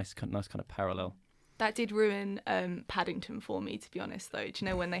it's a nice kind of parallel. That did ruin Paddington for me, to be honest, though. Do you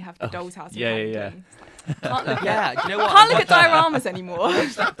know when they have the doll's house in Paddington? It's like, can't look do you know what? can't look at dioramas anymore.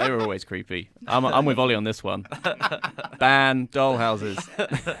 They were always creepy. I'm with Ollie on this one. Ban dollhouses.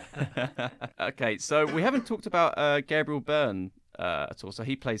 Okay, so we haven't talked about Gabriel Byrne at all. So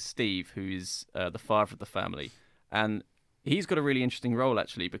he plays Steve, who is the father of the family, and he's got a really interesting role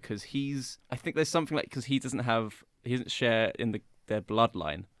actually, because I think there's something like, because he doesn't share in their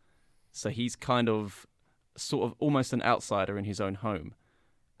bloodline. So he's kind of sort of almost an outsider in his own home.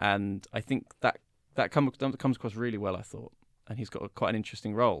 And I think that comes across really well, I thought. And he's got quite an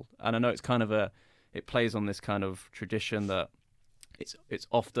interesting role. And I know it's kind of it plays on this kind of tradition that it's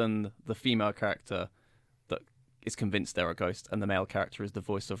often the female character that is convinced they're a ghost and the male character is the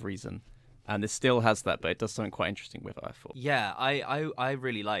voice of reason. And this still has that, but it does something quite interesting with it, I thought. Yeah, I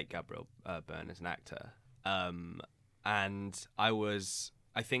really like Gabriel Byrne as an actor. And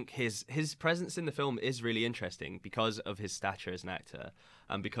I think his presence in the film is really interesting because of his stature as an actor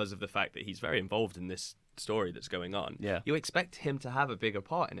and because of the fact that he's very involved in this story that's going on. Yeah. You expect him to have a bigger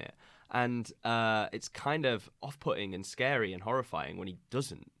part in it. And it's kind of off-putting and scary and horrifying when he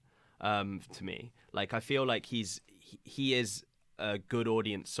doesn't, to me. Like, I feel like he is a good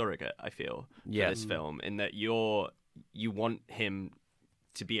audience surrogate, I feel, for this film, in that you want him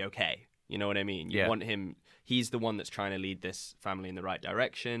to be okay. You know what I mean? You want him... He's the one that's trying to lead this family in the right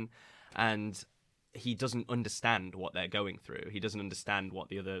direction, and he doesn't understand what they're going through. He doesn't understand what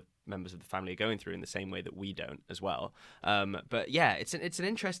the other members of the family are going through in the same way that we don't as well. But yeah, it's an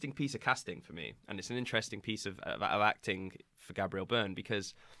interesting piece of casting for me, and it's an interesting piece of acting for Gabriel Byrne,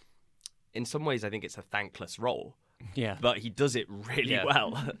 because in some ways I think it's a thankless role. Yeah. But he does it really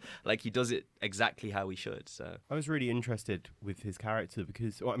well. Like, he does it exactly how he should. So I was really interested with his character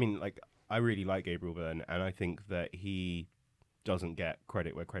because, I really like Gabriel Byrne, and I think that he doesn't get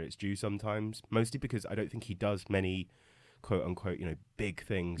credit where credit's due sometimes, mostly because I don't think he does many quote unquote, big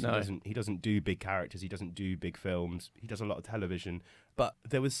things. No. He doesn't do big characters, he doesn't do big films, he does a lot of television. But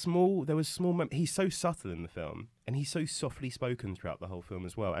there was small he's so subtle in the film, and he's so softly spoken throughout the whole film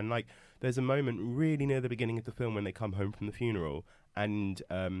as well. And there's a moment really near the beginning of the film when they come home from the funeral, and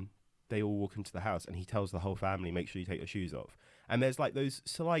they all walk into the house, and he tells the whole family, make sure you take your shoes off. And there's those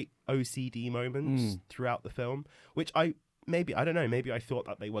slight OCD moments throughout the film, which maybe I thought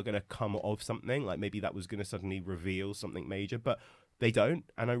that they were going to come of something, like maybe that was going to suddenly reveal something major, but they don't.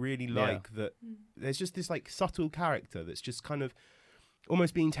 And I really like that there's just this subtle character that's just kind of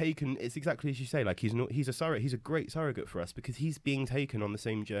almost being taken. It's exactly as you say, he's a great surrogate for us, because he's being taken on the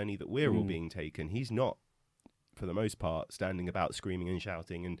same journey that we're all being taken. He's not, for the most part, standing about screaming and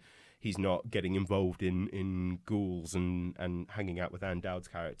shouting, and he's not getting involved in ghouls and hanging out with Anne Dowd's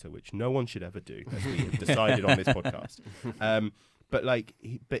character, which no one should ever do, as we have decided on this podcast.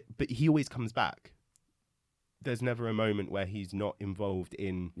 But he always comes back. There's never a moment where he's not involved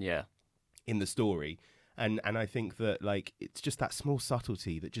in the story. And I think that it's just that small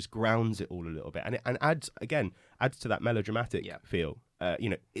subtlety that just grounds it all a little bit, and adds to that melodramatic feel.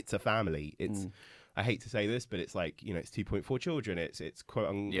 It's a family. It's I hate to say this, but it's it's 2.4 children. It's quote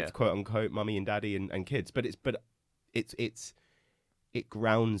unquote mummy and daddy and kids. But it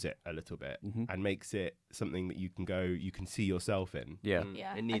grounds it a little bit and makes it something that you can see yourself in. Yeah.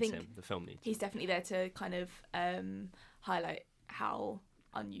 It needs him. The film needs. He's definitely there to kind of highlight how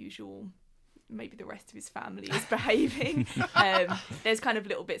unusual maybe the rest of his family is behaving. There's kind of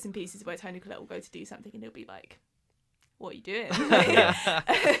little bits and pieces where Tony Collette will go to do something and he'll be like, what are you doing?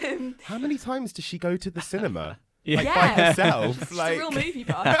 How many times does she go to the cinema? Like by herself. She's like a real movie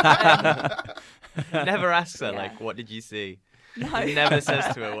buff. Never asks her, Yeah. like, what did you see? No. He never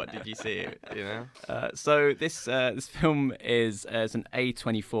says to her, what did you see? You know? So this film is an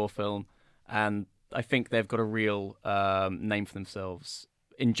A24 film, and I think they've got a real name for themselves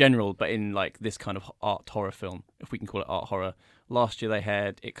in general, but in like this kind of art horror film, if we can call it art horror. Last year they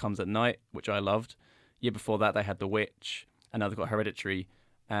had It Comes at Night, which I loved. Year before that they had The Witch, and now they've got Hereditary.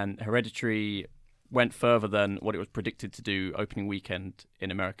 And Hereditary went further than what it was predicted to do opening weekend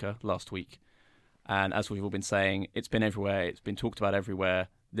in America last week. And as we've all been saying, it's been everywhere. It's been talked about everywhere.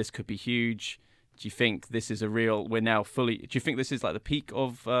 This could be huge. Do you think this is do you think this is like the peak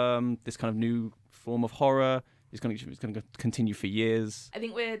of this kind of new form of horror? It's going to continue for years. I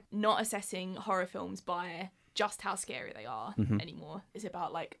think we're not assessing horror films by just how scary they are anymore. It's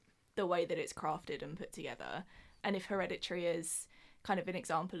about like the way that it's crafted and put together. And if Hereditary is kind of an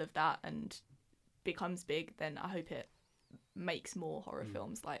example of that and becomes big, then I hope it makes more horror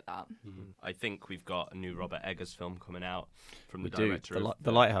films like that. I think we've got a new Robert Eggers film coming out from the We do. director of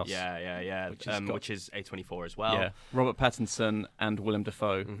The Lighthouse. Yeah. Which is A24 as well. Yeah, Robert Pattinson and Willem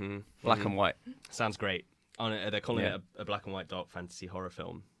Dafoe, black and white. Sounds great. They're calling it a black and white dark fantasy horror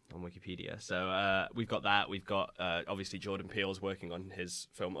film on Wikipedia. So we've got that. We've got obviously Jordan Peele's working on his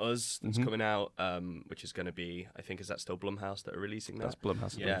film Us that's coming out, which is going to be, I think, is that still Blumhouse that are releasing that? That's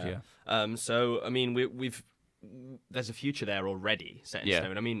Blumhouse, I believe, yeah. So I mean, there's a future there already set in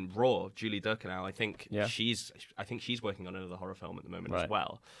stone. I mean, Raw, Julie Durkanow, I think she's working on another horror film at the moment as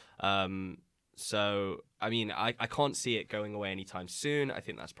well. So, I mean, I can't see it going away anytime soon. I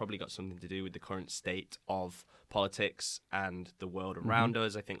think that's probably got something to do with the current state of politics and the world around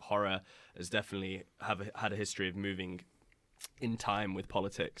us. I think horror has definitely had a history of moving in time with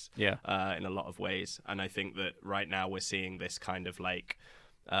politics in a lot of ways. And I think that right now we're seeing this kind of like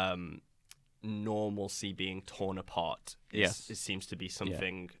normalcy being torn apart. It seems to be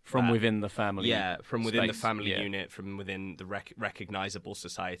something from within the family. Yeah, from within the space. family unit, from within the recognizable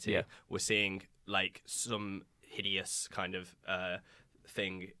society. Yeah. We're seeing like some hideous kind of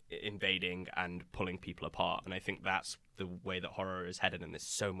thing invading and pulling people apart. And I think that's the way that horror is headed, and there's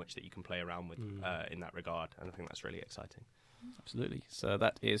so much that you can play around with in that regard. And I think that's really exciting. Absolutely. So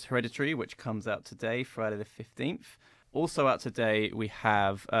that is Hereditary, which comes out today, Friday the 15th. Also out today, we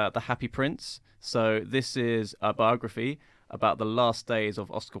have The Happy Prince. So this is a biography about the last days of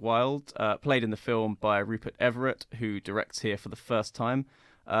Oscar Wilde, played in the film by Rupert Everett, who directs here for the first time.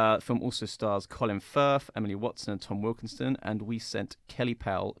 The film also stars Colin Firth, Emily Watson, and Tom Wilkinson, and we sent Kelly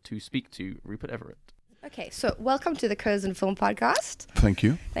Powell to speak to Rupert Everett. Okay, so welcome to the Curzon Film Podcast. Thank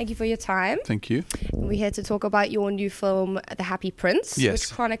you. Thank you for your time. Thank you. We're here to talk about your new film, The Happy Prince, Yes.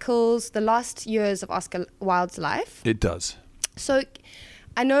 which chronicles the last years of Oscar Wilde's life. It does. So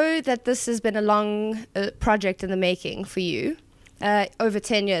I know that this has been a long project in the making for you, over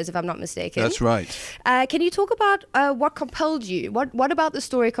 10 years, if I'm not mistaken. That's right. Can you talk about what compelled you? What about the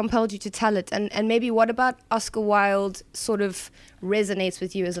story compelled you to tell it? And maybe what about Oscar Wilde sort of resonates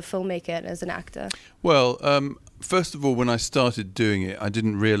with you as a filmmaker and as an actor? Well, first of all, when I started doing it, I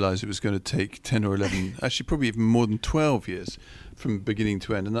didn't realize it was going to take 10 or 11, actually probably even more than 12 years from beginning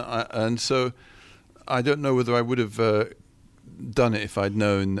to end. And so I don't know whether I would have done it if I'd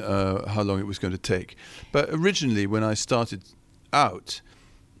known how long it was going to take. But originally, when I started out,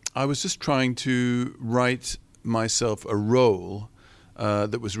 I was just trying to write myself a role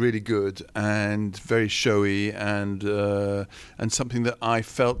that was really good and very showy and something that I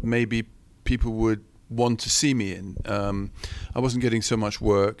felt maybe people would want to see me in. I wasn't getting so much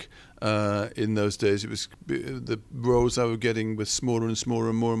work in those days. It was the roles I was getting were smaller and smaller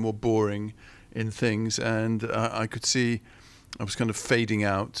and more boring in things, and I could see I was kind of fading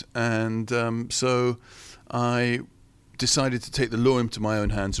out, and so I decided to take the law into my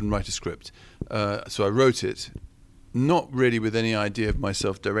own hands and write a script. So I wrote it, not really with any idea of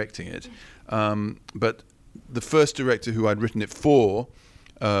myself directing it, but the first director who I'd written it for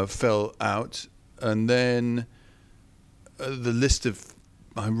fell out, and then the list of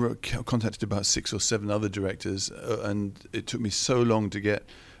contacted about 6 or 7 other directors, and it took me so long to get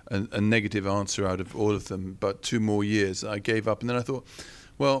a negative answer out of all of them, but 2 more years. I gave up, and then I thought,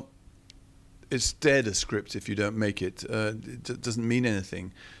 well, it's dead, a script, if you don't make it. It doesn't mean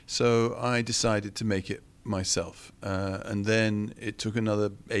anything. So I decided to make it myself. And then it took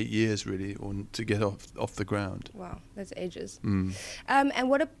another 8 years, really, to get off the ground. Wow, that's ages. And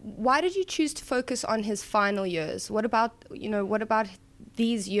why did you choose to focus on his final years? What about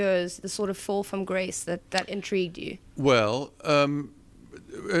these years, the sort of fall from grace that intrigued you? Well,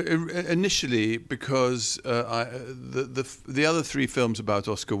 initially, because the other 3 films about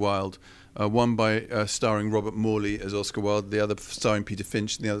Oscar Wilde one by starring Robert Morley as Oscar Wilde, the other starring Peter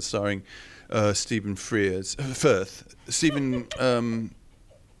Finch, and the other starring Stephen Firth.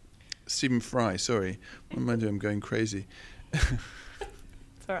 Stephen Fry, sorry. What am I doing? I'm going crazy.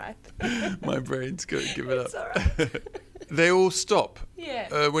 It's all right. My brain's going to give it up. It's all right. They all stop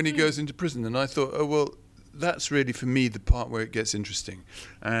when he Mm. goes into prison. And I thought, oh, well, that's really, for me, the part where it gets interesting.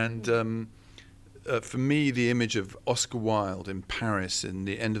 And for me, the image of Oscar Wilde in Paris in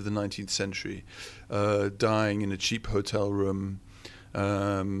the end of the 19th century, dying in a cheap hotel room,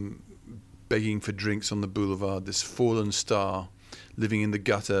 begging for drinks on the boulevard, this fallen star, living in the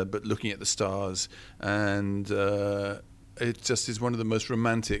gutter but looking at the stars. And it just is one of the most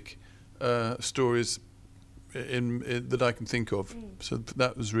romantic stories that I can think of. So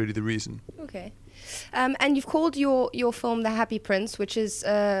that was really the reason. Okay. And you've called your film The Happy Prince, which is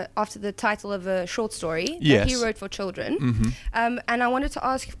after the title of a short story that he wrote for children. Mm-hmm. And I wanted to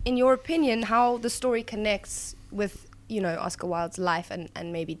ask, in your opinion, how the story connects with, Oscar Wilde's life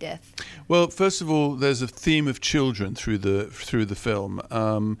and maybe death. Well, first of all, there's a theme of children through the film.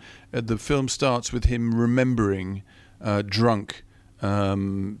 The film starts with him remembering, drunk,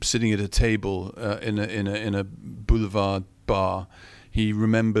 sitting at a table in a boulevard bar. He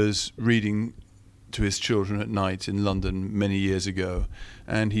remembers reading to his children at night in London many years ago,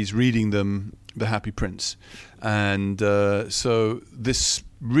 and he's reading them The Happy Prince. And so this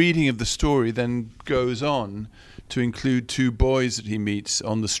reading of the story then goes on to include two boys that he meets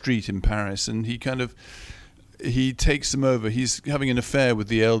on the street in Paris, and he takes them over. He's having an affair with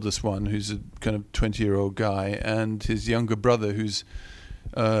the eldest one, who's a kind of 20-year-old guy, and his younger brother, who's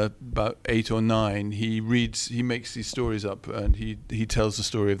about 8 or 9. He makes these stories up, and he tells the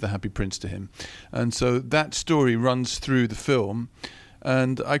story of the Happy Prince to him. And so that story runs through the film.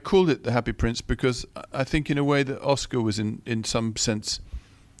 And I called it The Happy Prince because I think in a way that Oscar was in some sense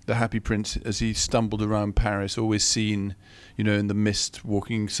the Happy Prince as he stumbled around Paris, always seen, in the mist,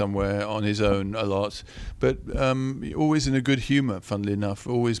 walking somewhere on his own a lot, but always in a good humour, funnily enough,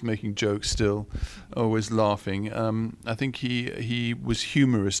 always making jokes still, always laughing. I think he was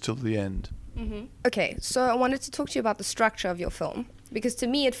humorous till the end. Mm-hmm. Okay, so I wanted to talk to you about the structure of your film, because to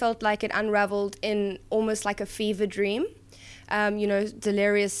me it felt like it unraveled in almost like a fever dream.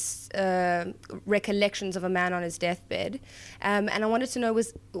 Delirious recollections of a man on his deathbed. And I wanted to know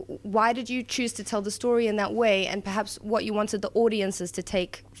why did you choose to tell the story in that way, and perhaps what you wanted the audiences to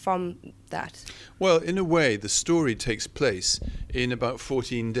take from that? Well, in a way, the story takes place in about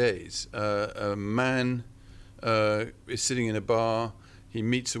 14 days. A man is sitting in a bar. He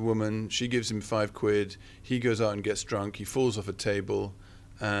meets a woman. She gives him £5. He goes out and gets drunk. He falls off a table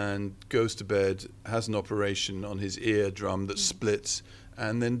and goes to bed, has an operation on his eardrum that splits,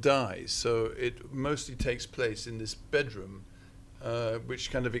 and then dies. So it mostly takes place in this bedroom,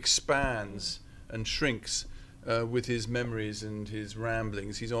 which kind of expands and shrinks with his memories and his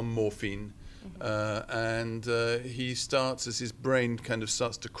ramblings. He's on morphine, and he starts, as his brain kind of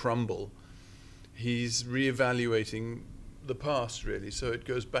starts to crumble, he's reevaluating the past, really. So it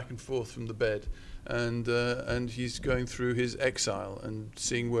goes back and forth from the bed. And he's going through his exile and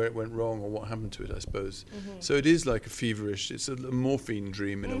seeing where it went wrong or what happened to it, I suppose. So it is like it's a morphine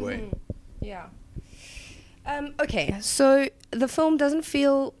dream in a way. Yeah. Okay, so the film doesn't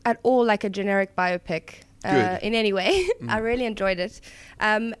feel at all like a generic biopic in any way. I really enjoyed it.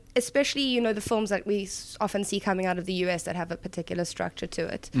 Especially, the films that we often see coming out of the US that have a particular structure to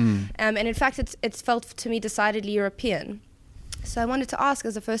it. And in fact, it's felt to me decidedly European. So I wanted to ask,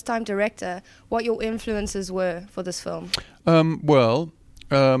 as a first-time director, what your influences were for this film. When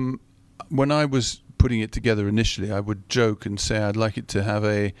I was putting it together initially, I would joke and say I'd like it to have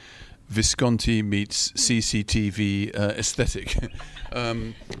a Visconti meets CCTV aesthetic.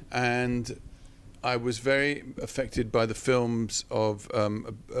 And I was very affected by the films of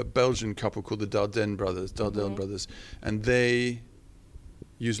a Belgian couple called the Dardenne brothers, and they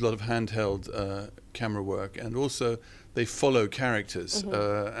use a lot of handheld camera work, and also they follow characters,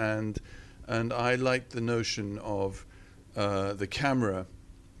 and I liked the notion of the camera.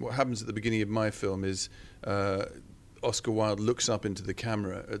 What happens at the beginning of my film is Oscar Wilde looks up into the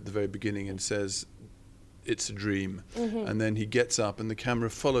camera at the very beginning and says, "It's a dream," and then he gets up and the camera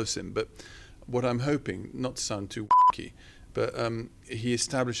follows him. But what I'm hoping, not to sound too wacky, but he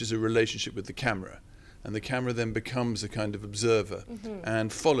establishes a relationship with the camera, and the camera then becomes a kind of observer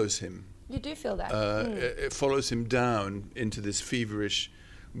and follows him. You do feel that? It follows him down into this feverish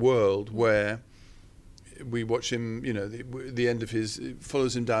world where we watch him, the end of it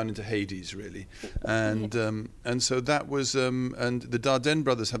follows him down into Hades, really. And so that was, and the Dardenne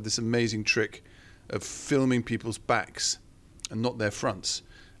brothers have this amazing trick of filming people's backs and not their fronts.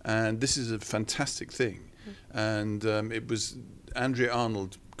 and this is a fantastic thing. And it was Andrea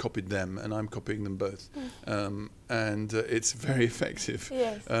Arnold copied them, and I'm copying them both, and it's very effective.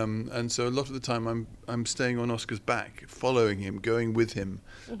 Yes. And so a lot of the time I'm staying on Oscar's back, following him, going with him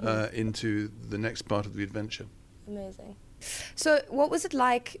into the next part of the adventure. Amazing. So, what was it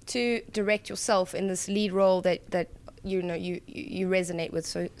like to direct yourself in this lead role that you resonate with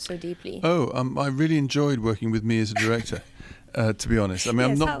so deeply? I really enjoyed working with me as a director. To be honest, I mean,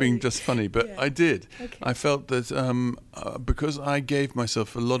 I'm not being just funny, but I did. Okay. I felt that because I gave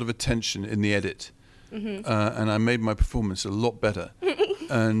myself a lot of attention in the edit, and I made my performance a lot better,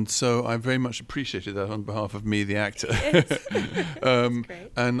 and so I very much appreciated that on behalf of me, the actor. Yes. That's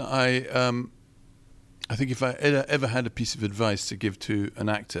great. And I think if I ever had a piece of advice to give to an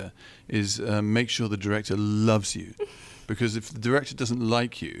actor is make sure the director loves you, because if the director doesn't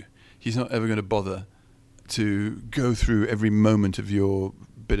like you, he's not ever going to bother to go through every moment of your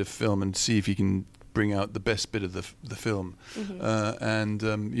bit of film and see if he can bring out the best bit of the film. And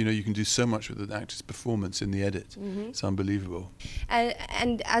you can do so much with an actor's performance in the edit. It's unbelievable.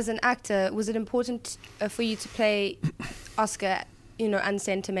 And as an actor, was it important for you to play Oscar,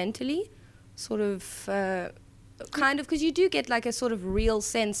 unsentimentally? Sort of, kind of, because you do get like a sort of real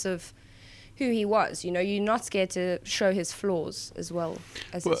sense of who he was. You're not scared to show his flaws as well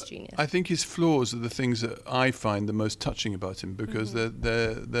as his genius. I think his flaws are the things that I find the most touching about him, because they're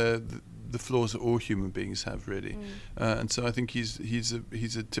the flaws that all human beings have, really. And so I think he's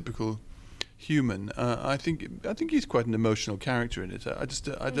a typical human. I think he's quite an emotional character in it. I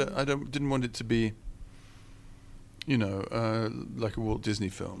didn't want it to be, like a Walt Disney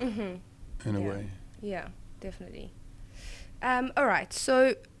film. In a way. Yeah, definitely. All right,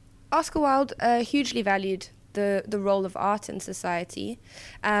 so Oscar Wilde hugely valued the role of art in society,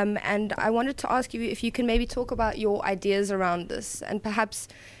 and I wanted to ask you if you can maybe talk about your ideas around this, and perhaps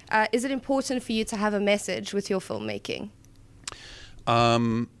is it important for you to have a message with your filmmaking?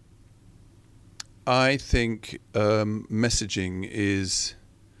 I think messaging is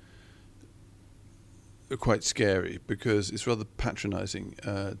quite scary, because it's rather patronizing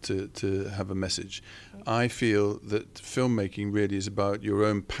to have a message. I feel that filmmaking really is about your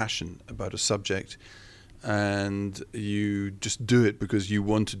own passion about a subject, and you just do it because you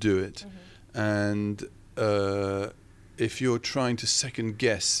want to do it. And if you're trying to second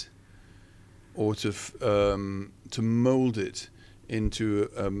guess or to mold it into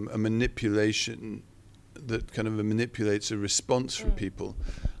a manipulation that kind of manipulates a response from people,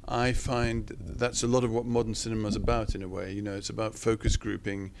 I find that's a lot of what modern cinema is about, in a way. It's about focus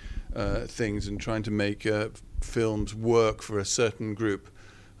grouping things and trying to make films work for a certain group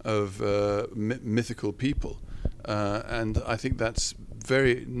of mythical people. And I think that's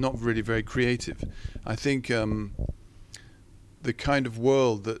not really very creative. I think the kind of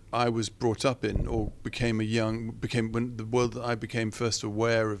world that I was brought up in, or when the world that I became first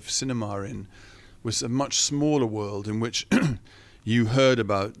aware of cinema in, was a much smaller world in which you heard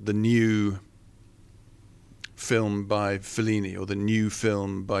about the new film by Fellini, or the new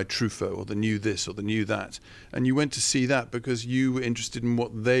film by Truffaut, or the new this or the new that, and you went to see that because you were interested in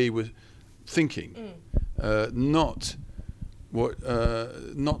what they were thinking, not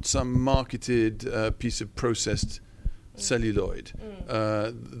some marketed piece of processed celluloid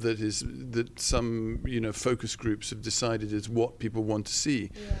that some focus groups have decided is what people want to see.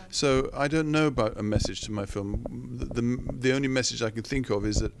 So I don't know about a message to my film. The only message I can think of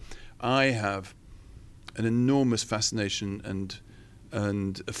is that I have an enormous fascination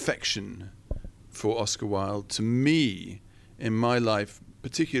and affection for Oscar Wilde. To me, in my life,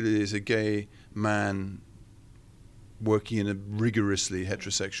 particularly as a gay man working in a rigorously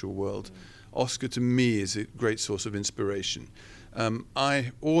heterosexual world, Oscar to me is a great source of inspiration.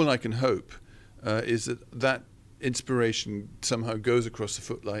 All I can hope is that inspiration somehow goes across the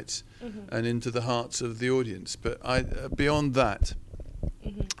footlights and into the hearts of the audience. But beyond that,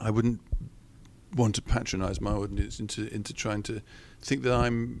 I wouldn't want to patronize my audience into trying to think that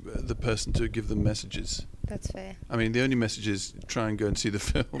I'm the person to give them messages. That's fair. I mean, the only message is try and go and see the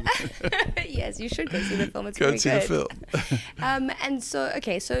film. Yes, you should go see the film. It's go very and see good. the film. And so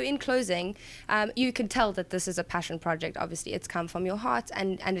in closing, you can tell that this is a passion project. Obviously, it's come from your heart,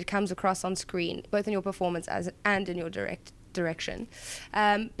 and it comes across on screen, both in your performance and in your direction.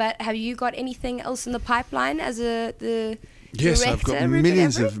 But have you got anything else in the pipeline as the Yes, director, I've got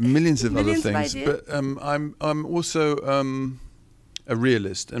millions of other things, but I'm also a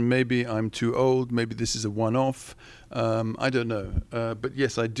realist, and maybe I'm too old. Maybe this is a one-off. I don't know. But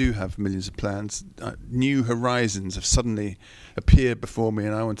yes, I do have millions of plans. New horizons have suddenly appeared before me,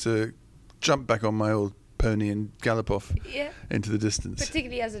 and I want to jump back on my old pony and gallop off into the distance.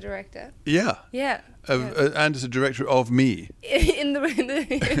 Particularly as a director. Yeah. And as a director of me.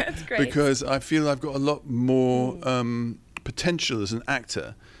 That's great. Because I feel I've got a lot more potential as an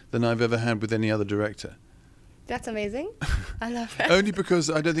actor than I've ever had with any other director. That's amazing. I love that. Only because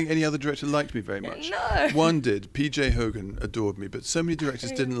I don't think any other director liked me very much. No. One did. P.J. Hogan adored me, but so many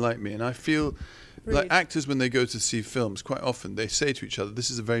directors didn't like me. And I feel like actors, when they go to see films, quite often they say to each other, this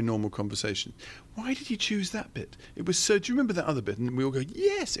is a very normal conversation. Why did you choose that bit? It was so... Do you remember that other bit? And we all go,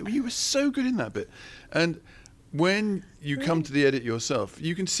 yes, you were so good in that bit. And when you come to the edit yourself,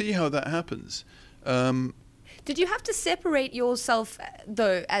 you can see how that happens. Did you have to separate yourself,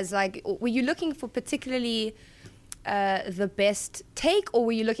 though, as like... Were you looking for particularly... the best take, or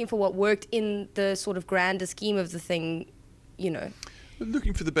were you looking for what worked in the sort of grander scheme of the thing,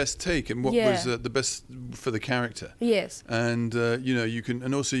 Looking for the best take and what was the best for the character. Yes. And you can,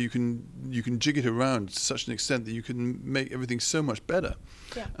 and also you can jig it around to such an extent that you can make everything so much better.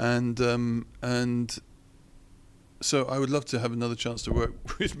 Yeah. And so I would love to have another chance to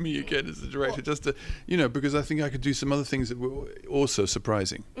work with me again as the director, just to, because I think I could do some other things that were also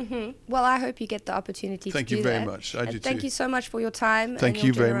surprising. Mm-hmm. Well, I hope you get the opportunity Thank to do you very that. much. I do too. Thank you so much for your time. Thank and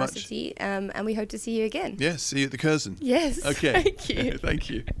you your very much. generosity, and we hope to see you again. Yes, see you at the Curzon. Yes. Okay. Thank you. Thank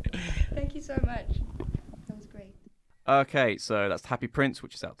you. Thank you so much. That was great. Okay, so that's Happy Prince,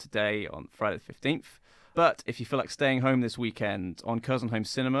 which is out today on Friday the 15th. But if you feel like staying home this weekend, on Curzon Home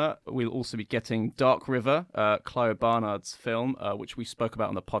Cinema, we'll also be getting Dark River, Clio Barnard's film, which we spoke about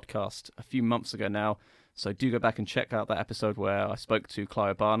on the podcast a few months ago now. So do go back and check out that episode where I spoke to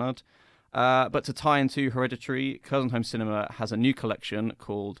Clio Barnard. But to tie into Hereditary, Curzon Home Cinema has a new collection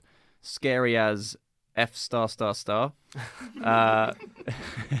called Scary as F******.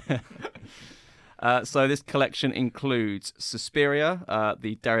 So this collection includes Suspiria,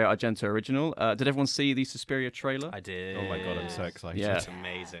 the Dario Argento original. Did everyone see the Suspiria trailer? I did. Oh my God, I'm so excited. Yeah. It's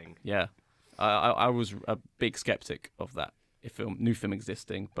amazing. Yeah. I was a big skeptic of that new film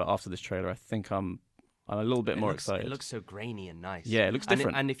existing, but after this trailer, I think I'm a little bit more excited. It looks so grainy and nice. Yeah, it looks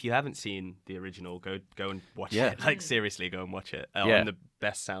different. And if you haven't seen the original, go and watch it. Like, seriously, go and watch it on the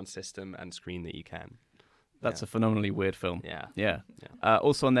best sound system and screen that you can. That's a phenomenally weird film. Yeah.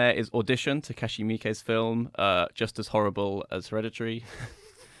 Also on there is Audition, Takashi Miike's film, just as horrible as Hereditary.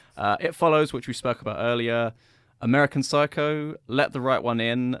 It Follows, which we spoke about earlier. American Psycho, Let the Right One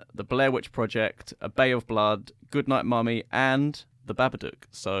In, The Blair Witch Project, A Bay of Blood, Goodnight Mommy, and The Babadook.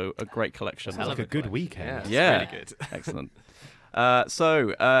 So a great collection. Sounds like a good weekend. Yeah. Really good. Excellent.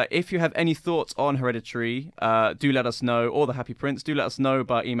 So if you have any thoughts on Hereditary, do let us know, or The Happy Prince, do let us know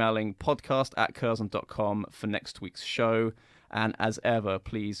by emailing podcast@curzon.com for next week's show. And as ever,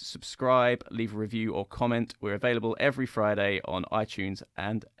 please subscribe, leave a review or comment. We're available every Friday on iTunes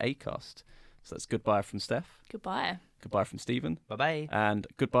and Acast. So that's goodbye from Steph. Goodbye. Goodbye from Stephen. Bye-bye. And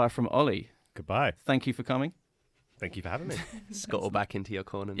goodbye from Ollie. Goodbye. Thank you for coming. Thank you for having me. Scuttle back into your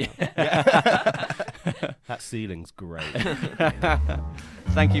corner now. That ceiling's great.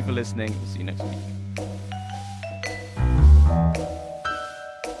 Thank you for listening. We'll see you next week.